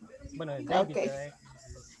 Bueno, David. Okay.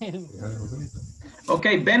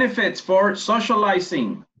 Okay, benefits for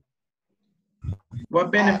socializing.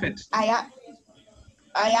 What benefits? I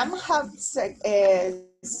am have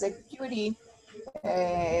security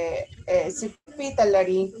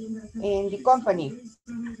secretary in the company.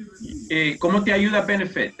 ¿Cómo te ayuda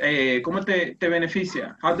benefit? ¿Cómo te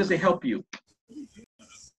beneficia? How does it help you?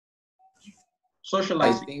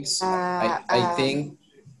 Socializing. I think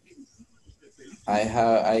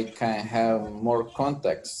I can have more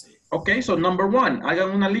contacts. Okay, so number one,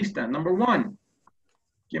 hagan una lista. Number one.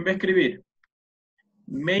 ¿Quién va a escribir?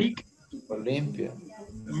 Make Limpio.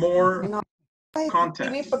 more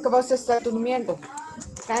contacts. Escribí porque vos estás durmiendo.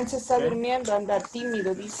 Franz está durmiendo, anda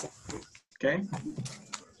tímido, dice. Okay.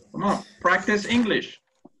 Come on, practice English.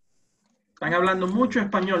 Están hablando mucho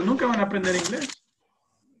español. Nunca van a aprender inglés.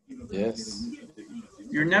 Yes.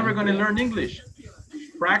 You're never going to learn English.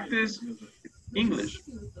 Practice English.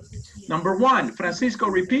 Number one, Francisco,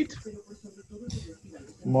 repeat.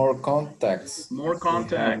 More contacts. More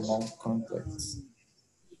contacts. More contacts.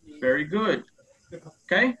 Very good.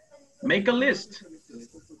 Okay, make a list.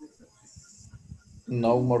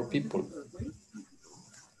 Know more people.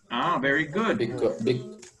 Ah, very good.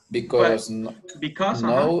 Because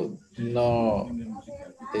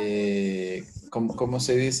 ¿cómo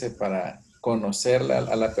se dice? Para conocerla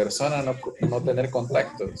a la persona, no tener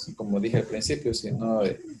contactos, como dije al principio, sino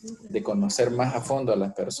de conocer más a fondo a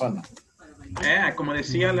la persona. Como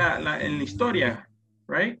decía en la historia,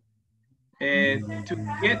 right? To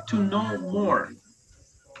get to know more.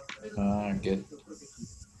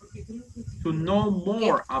 To know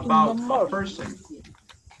more about a person.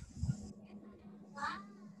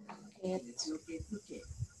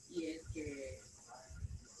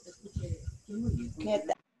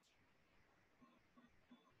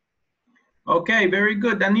 Okay, very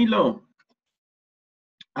good, Danilo.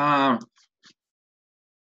 Do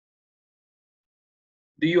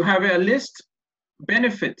you have a list?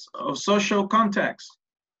 Benefits of social contacts.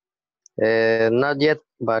 Not yet,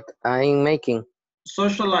 but I'm making.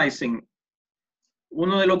 Socializing.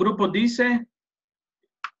 Uno de los grupos dice,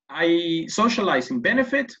 socializing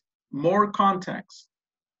benefit, more contacts.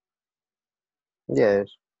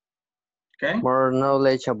 Yes. Okay. More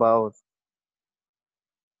knowledge about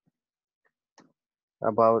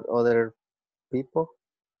other people.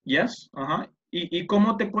 Yes. ¿Y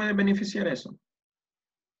cómo te puede beneficiar eso?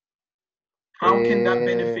 How can that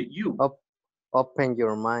benefit you? Open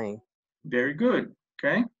your mind. Very good.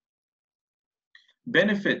 Okay.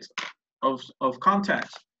 Benefits of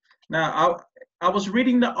contacts. Now, I was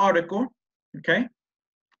reading the article. Okay.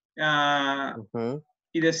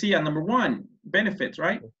 Y decía, number one, benefits,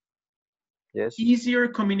 right? Yes. Easier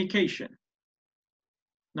communication.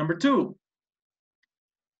 Number two,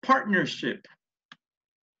 partnership.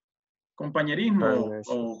 Compañerismo.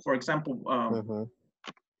 O, for example,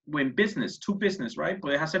 when business, two business, right?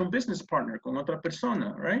 Puedes hacer un business partner con otra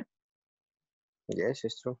persona, right? Yes,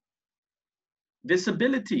 it's true.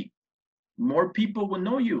 Visibility. More people will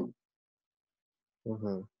know you.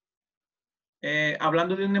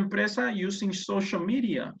 Hablando de una empresa, using social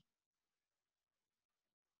media.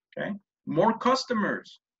 Okay. More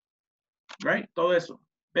customers. Right? Todo eso.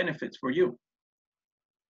 Benefits for you.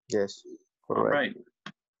 Yes. All right.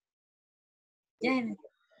 Yeah.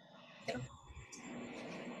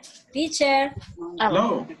 Teacher.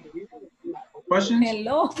 Hello. Questions?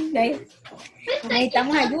 Hello.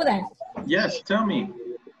 Necesitamos ayuda. Yes, tell me.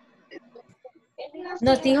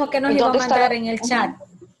 Nos dijo que nos iba a mandar en el chat.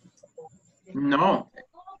 No.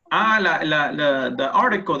 The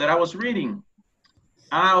article that I was reading.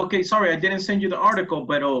 Okay, sorry, I didn't send you the article,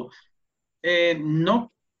 pero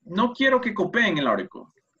no quiero que copien el article.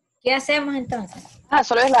 ¿Qué hacemos entonces?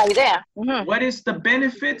 Solo es la idea. What is the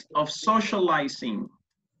benefit of socializing?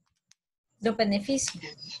 Los beneficios.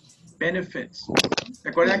 Benefits.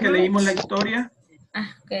 ¿Recuerda que leímos la historia?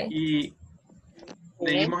 Okay. Y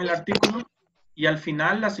leímos el artículo y al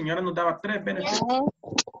final la señora nos daba 3 benefits.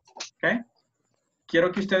 Okay.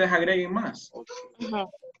 Quiero que ustedes agreguen más.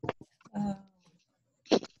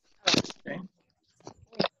 Okay.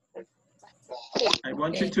 I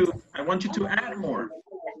want you to add more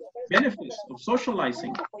benefits of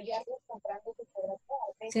socializing.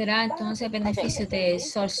 Será entonces beneficio de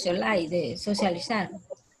socializar.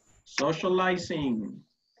 Socializing.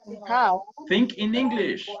 How? Think in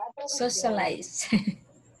English. Socialize.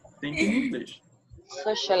 Think in English.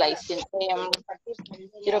 Socializing.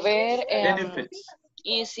 Quiero ver. Benefits.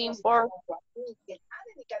 Is important.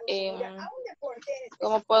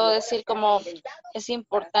 ¿Cómo puedo decir? Como es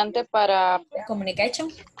importante para communication.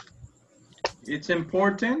 It's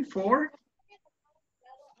important for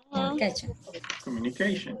Communication.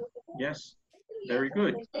 Communication. Yes. Very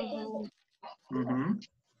good.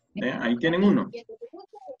 Ahí tienen uno.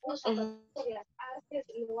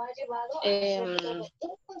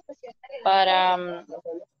 Para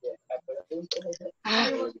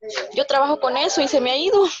yo trabajo con eso y se me ha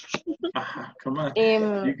ido. Ajá, come on.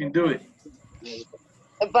 You can do it.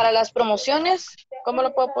 Para las promociones,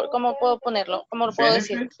 ¿cómo puedo ponerlo? ¿Cómo lo puedo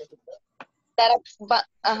decir?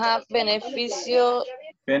 Beneficio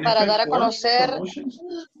para dar a conocer.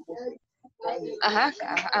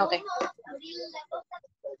 Ok.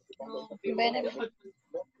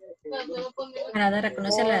 Para dar a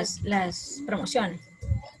conocer las promociones.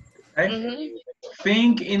 Okay.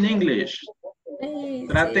 Think in English.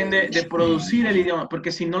 Traten de producir el idioma,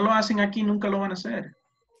 porque si no lo hacen aquí, nunca lo van a hacer.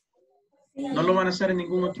 No lo van a hacer en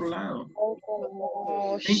ningún otro lado.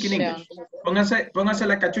 Think in English. Póngase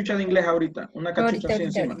la cachucha de inglés ahorita. Una cachucha así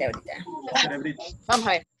encima. Vamos a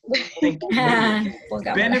ver. Think in English.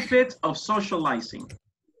 Benefits of socializing.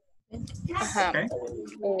 Okay.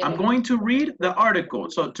 I'm going to read the article.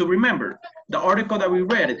 So to remember, the article that we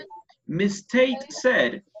read, Ms. Tate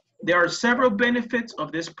said, there are several benefits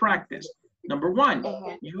of this practice. Number one,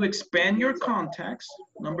 you expand your contacts.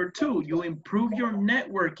 Number two, you improve your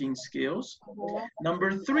networking skills.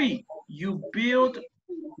 Number three, you build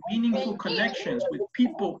meaningful connections with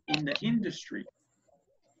people in the industry.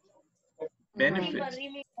 Benefits.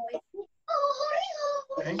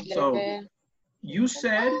 Okay, so you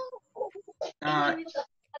said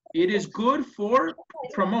it is good for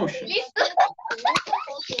promotion.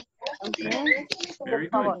 Okay. Very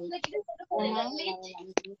good.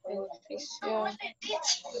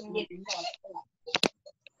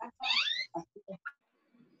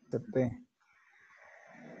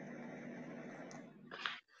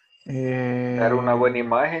 Dar una buena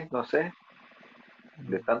imagen, no sé,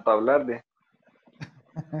 de tanto hablar de.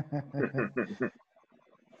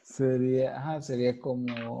 Sería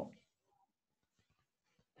como,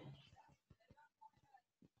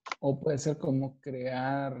 o puede ser como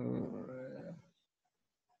crear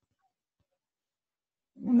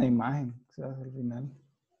una imagen, quizás al final.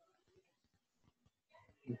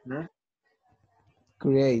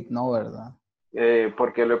 Create, ¿no? ¿Verdad?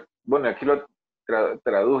 Porque, bueno, aquí lo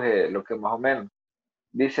traduje lo que más o menos.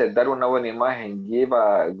 Dice, dar una buena imagen, give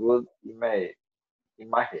a good image.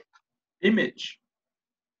 Image.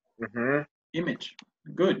 Image.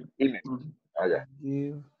 Good. Image. Ya.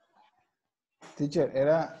 Teacher,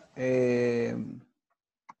 era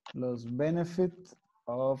los benefits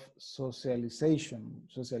of socialization.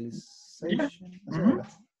 Socialization.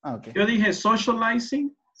 Okay. Yo dije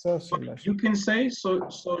socializing. You can say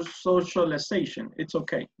socialization. It's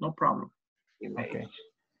okay. No problem. Okay.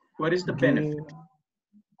 What is the benefit?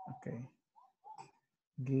 Okay.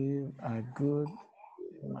 Give a good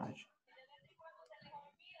image.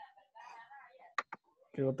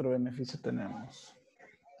 ¿Qué otro beneficio tenemos?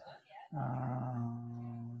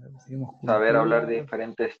 Saber hablar de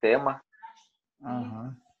diferentes temas.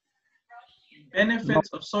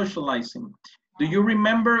 Benefits of socializing. Do you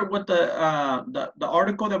remember what the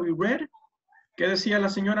article that we read? ¿Qué decía la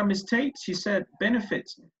señora Miss Tate? She said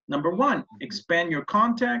benefits. Number one, expand your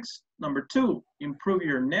contacts. Number two, improve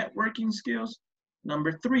your networking skills.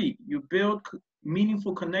 Number three, you build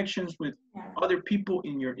meaningful connections with other people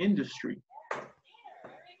in your industry.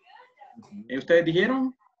 ¿Ustedes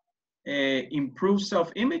dijeron? Improve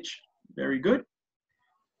self-image. Very good.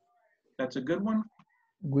 That's a good one.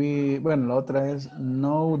 Bueno, la otra es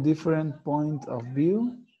know different point of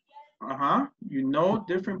view. You know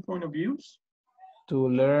different point of views. To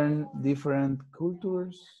learn different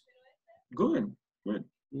cultures. Good, good.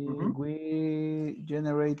 We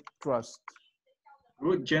generate trust.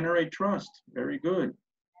 Good, generate trust. Very good.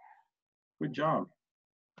 Good job.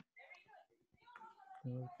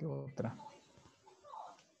 ¿Qué otra?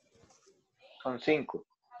 Son 5.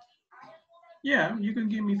 Yeah, you can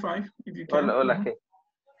give me 5 if you can. Hola, ¿qué?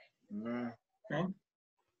 Okay.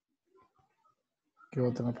 ¿Qué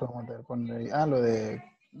otra no podemos poner ahí? Lo de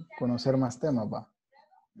conocer más temas, va.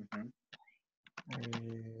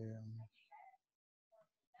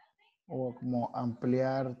 O como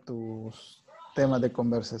ampliar tus temas de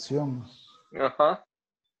conversación.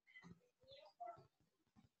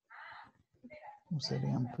 ¿Cómo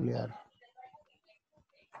sería ampliar?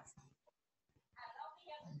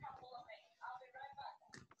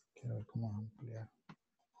 Quiero ver cómo ampliar.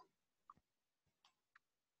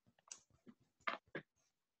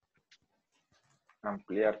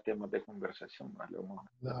 Ampliar temas de conversación.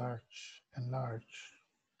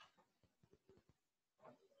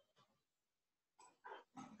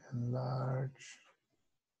 Enlarge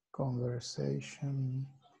conversation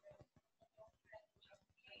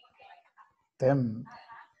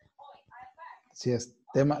Si es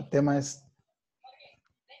tema es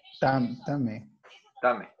tame. Dame.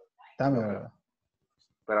 Tame, ¿verdad?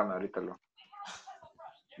 Espérame, ahorita lo.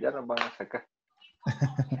 Ya nos van a sacar.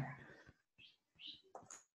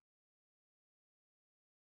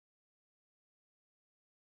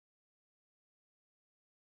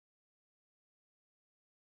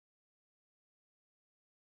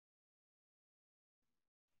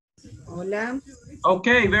 Hola.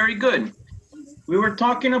 Okay, very good. We were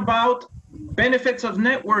talking about benefits of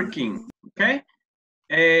networking, okay?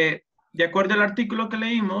 De acuerdo al artículo que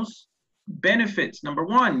leímos, benefits, number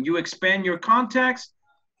one, you expand your contacts,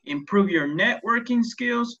 improve your networking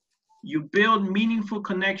skills, you build meaningful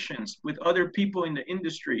connections with other people in the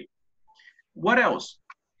industry. What else?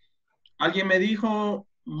 Alguien me dijo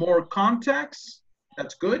more contacts,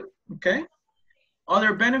 that's good, okay?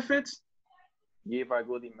 Other benefits? Give a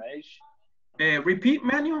good image. Repeat,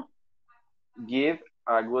 Manuel? Give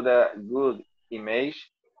a good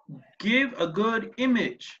image. Give a good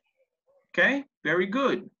image. Okay, very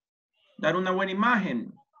good. Dar una buena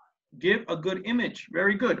imagen. Give a good image.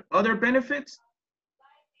 Very good. Other benefits?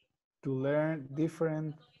 To learn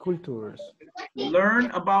different cultures.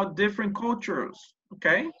 Learn about different cultures.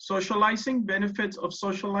 Okay, socializing, benefits of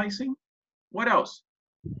socializing. What else?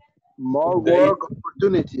 More work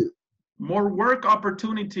opportunities. More work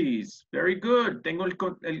opportunities. Very good. Tengo el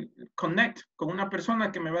connect con una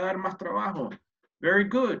persona que me va a dar más trabajo. Very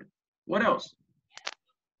good. What else?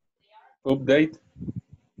 Update.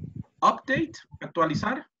 Update.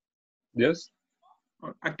 Actualizar. Yes.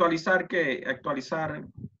 Actualizar que actualizar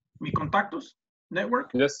mis contactos.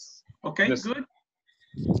 Network. Yes. Okay, yes. Good.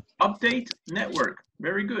 Update network.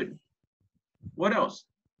 Very good. What else?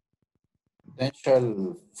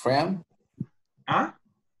 Potential friend. Huh?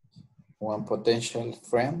 One potential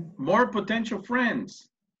friend. More potential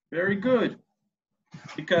friends. Very good.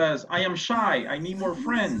 Because I am shy. I need more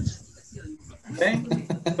friends. Okay?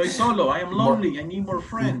 Estoy solo. I am lonely. I need more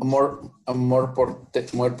friends. More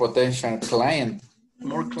potential client.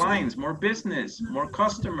 More clients, more business, more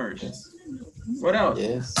customers. Yes. What else?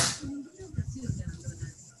 Yes.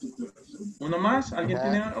 ¿Uno más? ¿Alguien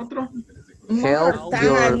tiene otro? Help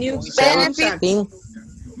your self-esteem.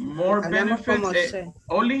 More benefits.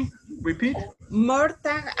 Oli, repeat. More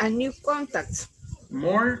time and new contacts.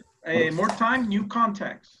 More time, new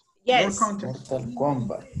contacts. Yes. More contacts.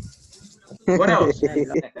 What else?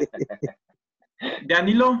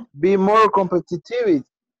 Danilo? Be more competitive.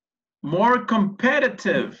 More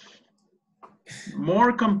competitive.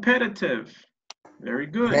 More competitive. Very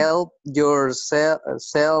good. Help your self-esteem.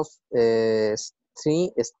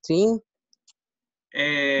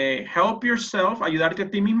 Help yourself. Ayudarte a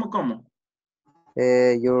ti mismo, ¿cómo?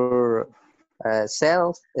 Your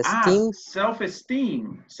self-esteem.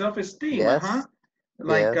 Self-esteem. Self-esteem. Yes.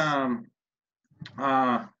 Like, yes.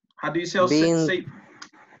 How do you say?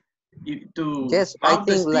 Yes, I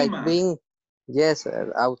think like being, yes,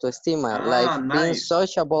 autoestima, like nice. being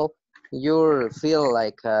sociable, you feel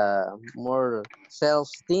like more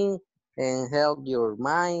self-esteem and help your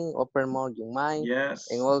mind, open more your mind.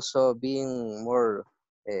 Yes. And also being more,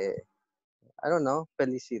 I don't know,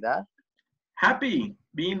 felicidad. Happy,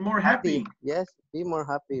 being more happy. Yes, be more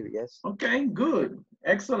happy, yes. Okay, good,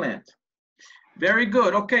 excellent. Very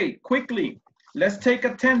good, okay, quickly, let's take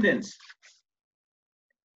attendance.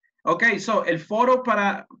 Okay, so el foro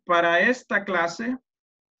para esta clase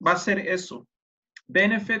va a ser eso.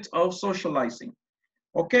 Benefits of socializing.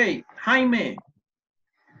 Okay, Jaime.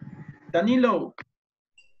 Danilo.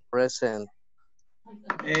 Present.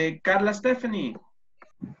 Carla Stephanie.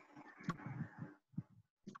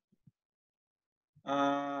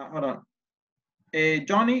 Hold on.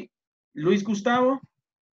 Johnny. Luis Gustavo.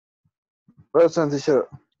 Present, teacher.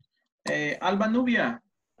 Alba Nubia.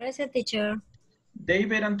 Present, teacher.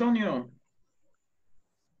 David Antonio.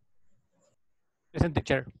 Present,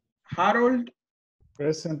 teacher. Harold.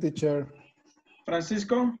 Present, teacher.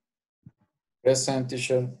 Francisco. Present,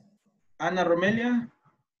 teacher. Ana Romelia.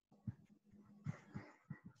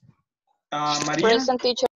 Maria. Present,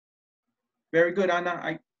 teacher. Very good,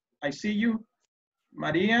 Ana. I see you.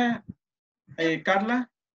 Maria. Carla.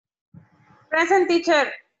 Present,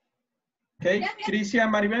 teacher. Okay. Crisia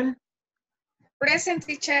Maribel. Present,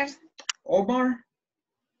 teacher. Omar.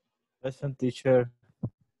 Present, teacher.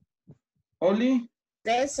 Oli.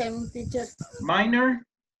 Present, teacher. Minor.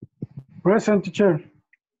 Present, teacher.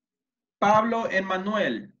 Pablo and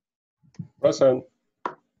Manuel. Present.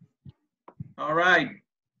 All right.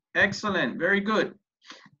 Excellent. Very good.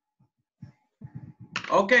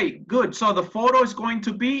 Okay, good. So the photo is going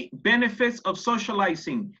to be benefits of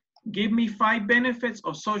socializing. Give me 5 benefits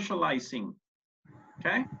of socializing.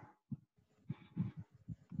 Okay.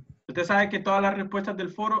 Usted sabe que todas las respuestas del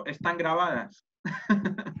foro están grabadas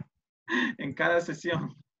en cada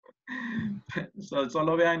sesión.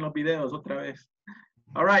 Solo vean los videos otra vez.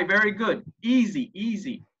 All right, very good. Easy,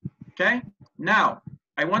 easy. Okay. Now,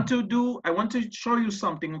 I want to show you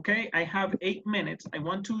something, okay? I have 8 minutes. I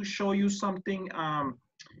want to show you something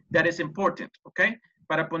that is important, okay?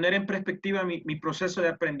 Para poner en perspectiva mi proceso de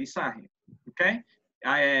aprendizaje, okay?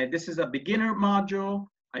 This is a beginner module.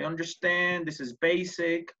 I understand this is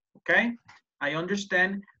basic, okay? I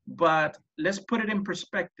understand, but let's put it in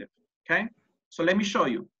perspective, okay? So let me show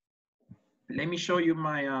you. Let me show you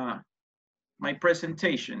my my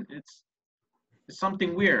presentation. It's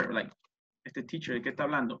something weird, like este teacher de qué está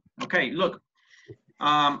hablando. Okay, look,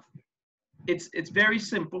 it's very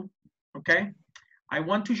simple, okay? I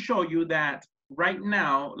want to show you that right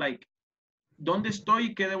now, like, ¿dónde estoy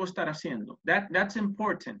y qué debo estar haciendo? That's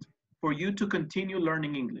important for you to continue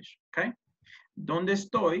learning English, okay? ¿Dónde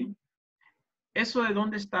estoy? Eso de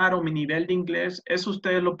dónde estar o mi nivel de inglés, eso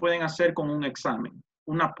ustedes lo pueden hacer con un examen,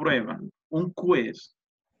 una prueba, un quiz,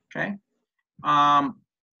 okay?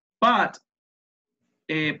 But,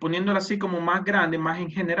 poniéndolo así como más grande, más en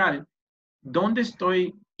general, ¿dónde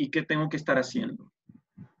estoy y qué tengo que estar haciendo?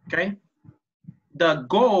 Okay? The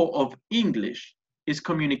goal of English is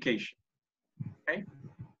communication. Okay?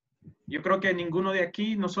 Yo creo que ninguno de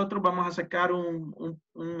aquí, nosotros vamos a sacar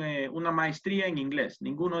una maestría en inglés,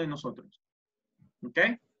 ninguno de nosotros.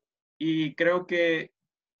 Okay? Y creo que,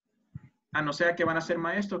 a no ser que van a ser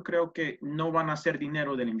maestros, creo que no van a hacer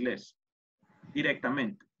dinero del inglés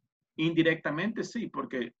directamente. Indirectamente sí,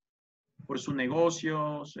 porque por sus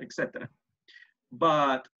negocios, etc.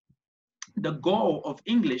 But the goal of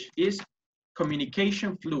English is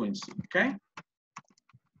communication fluency, okay?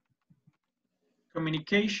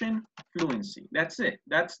 Communication fluency, that's it.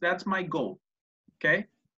 That's my goal, okay?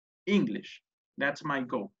 English, that's my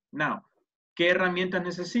goal. Now, ¿qué herramientas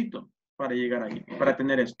necesito para llegar ahí, para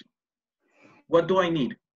tener esto? What do I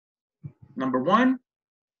need? Number one,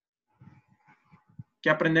 ¿qué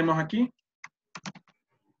aprendemos aquí?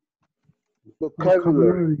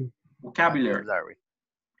 Vocabulary. Vocabulary.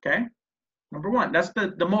 Okay? Number one, that's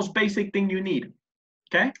the most basic thing you need.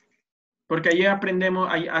 Okay? Porque ahí aprendemos,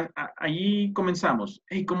 ahí comenzamos.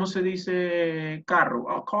 Hey, ¿cómo se dice carro?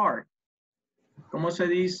 Oh, car. ¿Cómo se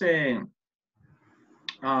dice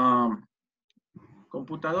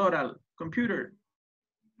computadora? Computer.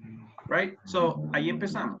 Right? So, ahí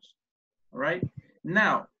empezamos. All right?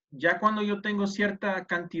 Now, ya cuando yo tengo cierta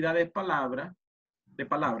cantidad de palabras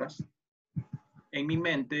en mi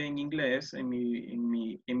mente, en inglés, en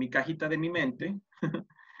mi cajita de mi mente,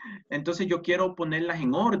 entonces yo quiero ponerlas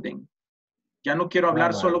en orden. Ya no quiero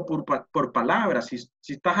hablar solo por palabras.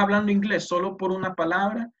 Si estás hablando inglés solo por una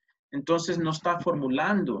palabra, entonces no estás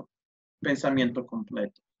formulando pensamiento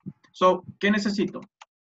completo. So, ¿qué necesito?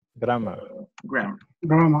 Grammar. Grammar.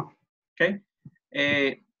 Grammar. Okay.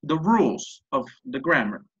 The rules of the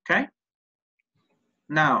grammar. Okay.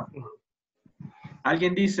 Now,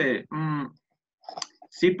 alguien dice,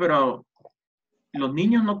 sí, pero los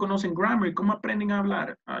niños no conocen grammar. ¿Y cómo aprenden a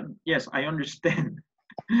hablar? Yes, I understand.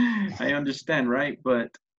 I understand, right?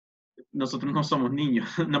 But nosotros no somos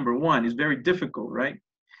niños. Number one, it's very difficult, right?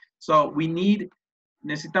 So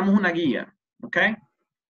necesitamos una guía, okay?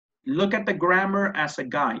 Look at the grammar as a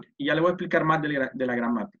guide. Y ya le voy a explicar más de la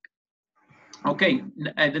gramática. Okay,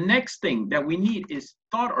 the next thing that we need is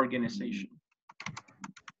thought organization.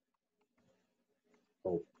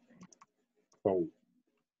 Thought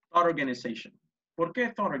organization. ¿Por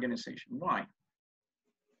qué thought organization? Why?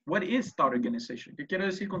 What is thought organization? ¿Qué quiero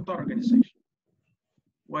decir con thought organization?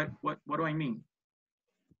 What do I mean?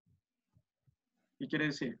 ¿Qué quiere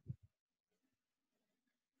decir?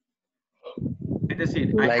 Es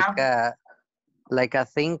decir, like a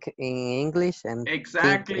think in English and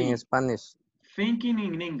exactly. think in Spanish. Thinking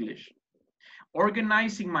in English.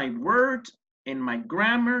 Organizing my words and my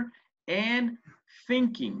grammar and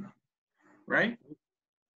thinking, right?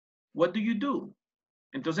 What do you do?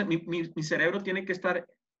 Entonces, mi cerebro tiene que estar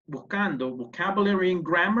buscando vocabulary and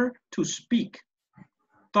grammar to speak.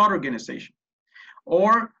 Thought organization.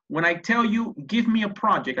 Or when I tell you, give me a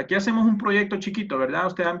project. Aquí hacemos un proyecto chiquito, ¿verdad?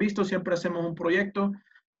 Ustedes han visto, siempre hacemos un proyecto,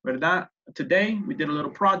 ¿verdad? Today, we did a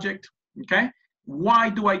little project, okay? Why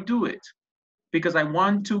do I do it? Because I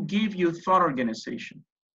want to give you thought organization.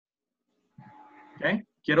 Okay?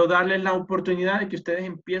 Quiero darles la oportunidad de que ustedes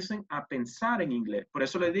empiecen a pensar en inglés. Por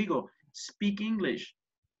eso les digo, speak English,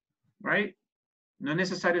 right? No es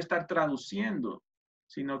necesario estar traduciendo,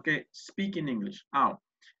 sino que speak in English.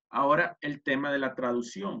 Ahora el tema de la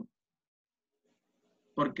traducción.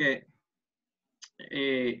 Porque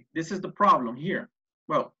this is the problem here.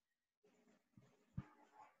 Well,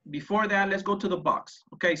 before that, let's go to the box.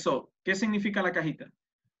 Okay, so, ¿qué significa la cajita?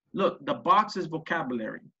 Look, the box is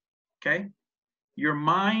vocabulary. Okay, your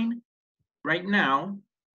mind right now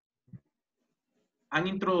han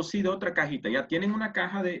introducido otra cajita. Ya tienen una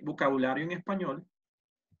caja de vocabulario en español,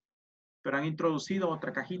 pero han introducido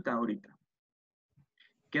otra cajita ahorita,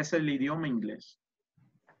 que es el idioma inglés.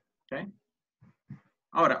 Okay.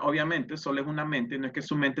 Ahora, obviamente, solo es una mente, no es que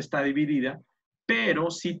su mente está dividida, pero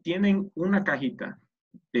sí tienen una cajita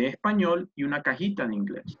de español y una cajita en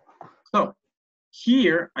inglés. So,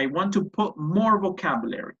 here I want to put more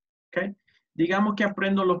vocabulary. Okay. Digamos que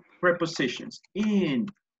aprendo los prepositions. In,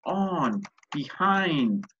 on,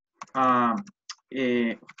 behind,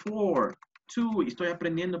 for, to. Estoy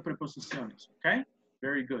aprendiendo preposiciones. Okay.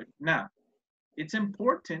 Very good. Now, it's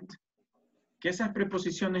important que esas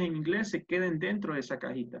preposiciones en inglés se queden dentro de esa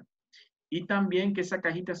cajita. Y también que esa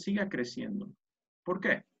cajita siga creciendo. ¿Por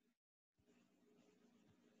qué?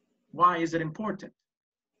 Why is it important?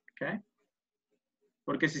 Okay.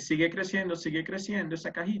 Porque si sigue creciendo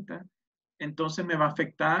esa cajita, entonces me va a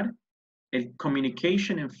afectar el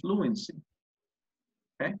communication and fluency.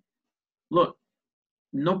 Okay. Look,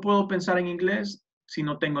 no puedo pensar en inglés si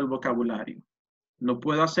no tengo el vocabulario. No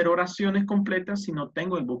puedo hacer oraciones completas si no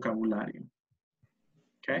tengo el vocabulario.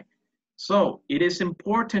 Okay. So, it is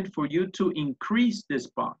important for you to increase this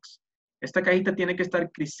box. Esta cajita tiene que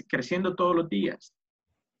estar creciendo todos los días.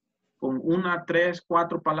 Con 1, 3,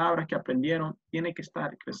 4 palabras que aprendieron, tiene que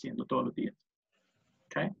estar creciendo todos los días.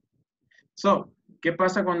 Okay. So, ¿qué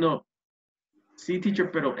pasa cuando, sí,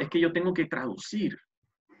 teacher, pero es que yo tengo que traducir?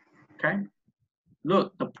 Okay.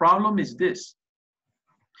 Look, the problem is this.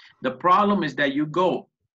 The problem is that you go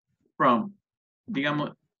from,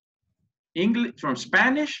 digamos, English, from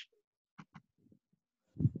Spanish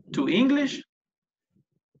to English,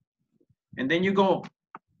 and then you go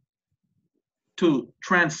to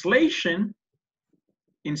translation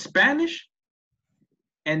in Spanish,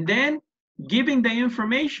 and then giving the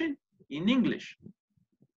information in English.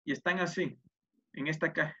 Y están así, en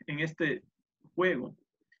este juego.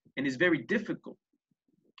 And it's very difficult.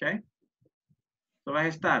 Okay? So vas a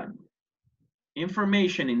estar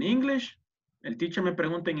information in English. El teacher me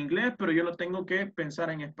pregunta en inglés, pero yo lo tengo que pensar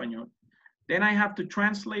en español. Then I have to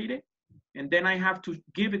translate it, and then I have to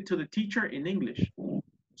give it to the teacher in English.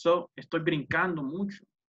 So estoy brincando mucho,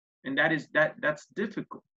 and that's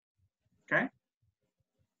difficult. Okay?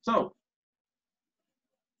 So,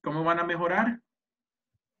 ¿cómo van a mejorar?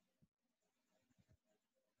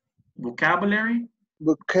 Vocabulary,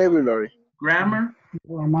 grammar,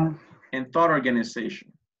 and thought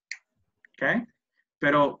organization. Okay?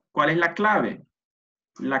 Pero, ¿cuál es la clave?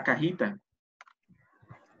 La cajita.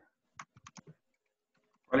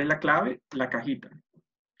 ¿Cuál es la clave? La cajita.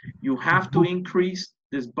 You have to increase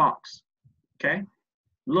this box. Okay?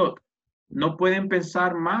 Look, no pueden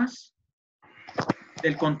pensar más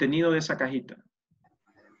del contenido de esa cajita.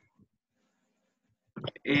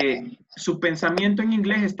 Su pensamiento en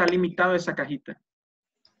inglés está limitado a esa cajita.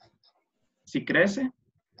 Si crece,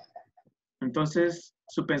 entonces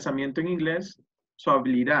su pensamiento en inglés, su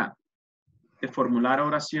habilidad de formular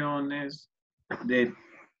oraciones, de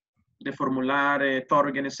formular thought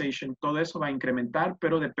organization, todo eso va a incrementar,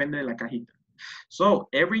 pero depende de la cajita. So,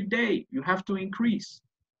 every day you have to increase.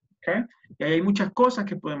 Okay? Y hay muchas cosas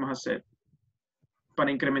que podemos hacer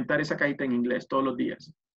para incrementar esa cajita en inglés todos los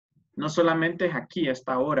días. No solamente es aquí a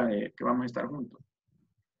esta hora que vamos a estar juntos,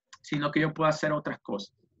 sino que yo puedo hacer otras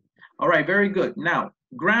cosas. All right, very good. Now,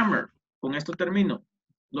 grammar. Con esto termino.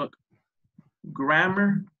 Look,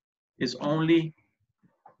 grammar is only,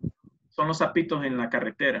 son los zapitos en la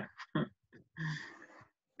carretera.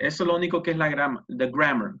 Eso es lo único que es la the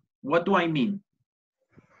grammar. What do I mean?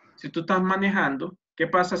 Si tú estás manejando, ¿qué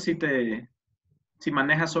pasa si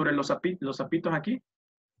manejas sobre los zapitos aquí?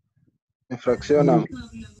 Infracciona.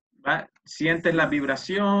 Sientes la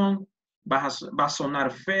vibración, va a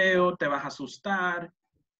sonar feo, te vas a asustar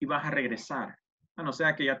y vas a regresar. A no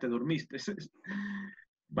ser que ya te dormiste.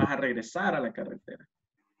 Vas a regresar a la carretera.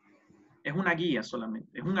 Es una guía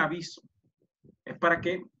solamente, es un aviso. Es para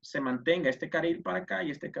que se mantenga este carril para acá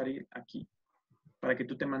y este carril aquí. Para que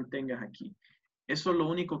tú te mantengas aquí. Eso es lo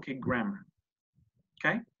único que es grammar.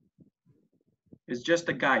 ¿Ok? It's just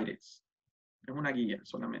a guidance. Es una guía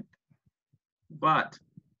solamente. But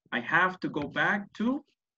I have to go back to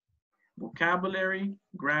vocabulary,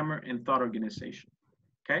 grammar, and thought organization.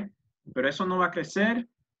 ¿Ok? Pero eso no va a crecer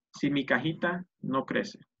si mi cajita no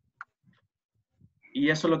crece. Y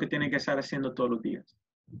eso es lo que tiene que estar haciendo todos los días.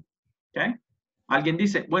 ¿Ok? Alguien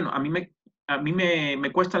dice, bueno, a mí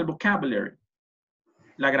me cuesta el vocabulary.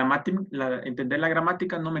 entender la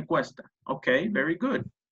gramática no me cuesta. Ok, very good.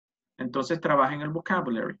 Entonces trabaja en el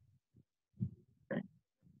vocabulary. Okay.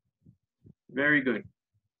 Very good.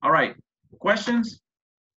 All right. Questions?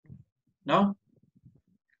 No?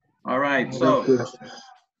 All right. So,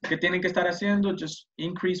 ¿qué tienen que estar haciendo? Just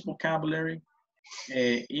increase vocabulary,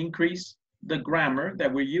 increase the grammar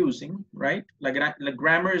that we're using, right? La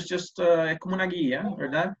grammar is just, es como una guía,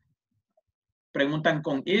 ¿verdad? Preguntan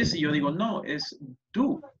con is y yo digo no, es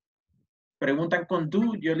do. Preguntan con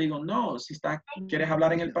do, yo digo no. Si quieres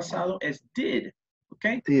hablar en el pasado, es did, ¿ok?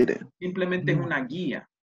 Simplemente es una guía.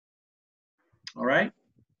 All right?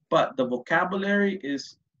 But the vocabulary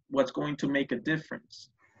is what's going to make a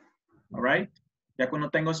difference. All right? Ya cuando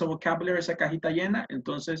tengo ese vocabulary, esa cajita llena,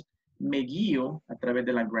 entonces me guío a través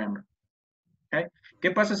de la grammar. Okay?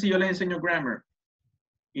 ¿Qué pasa si yo les enseño grammar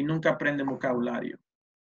y nunca aprenden vocabulario?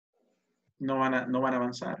 No van a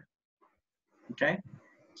avanzar. Okay?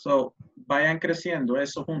 So, vayan creciendo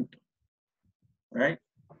eso junto. Right?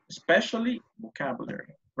 Especially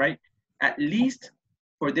vocabulary. Right? At least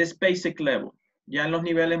for this basic level. Ya en los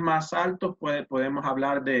niveles más altos podemos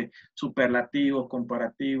hablar de superlativos,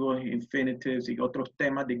 comparativos, infinitives y otros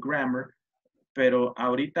temas de grammar. Pero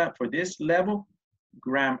ahorita, for this level,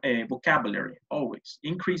 vocabulary, always.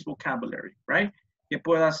 Increase vocabulary, right? ¿Qué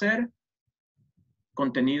puedo hacer?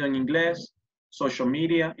 Contenido en inglés, social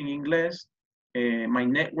media en inglés, my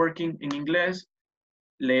networking en inglés,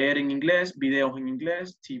 leer en inglés, videos en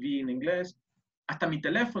inglés, TV en inglés, hasta mi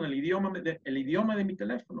teléfono, el idioma de mi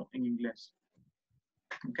teléfono en inglés.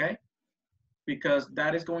 Okay? Because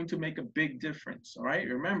that is going to make a big difference, all right?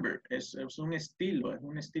 Remember, es un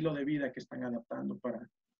estilo de vida que están adaptando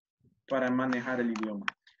para manejar el idioma.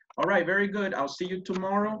 All right, very good. I'll see you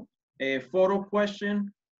tomorrow. A photo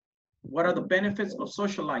question. What are the benefits of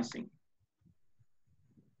socializing?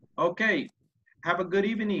 Okay, have a good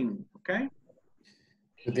evening, okay?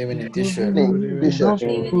 Good evening, teacher. Teacher.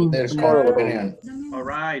 There's opinion. All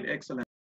right, excellent.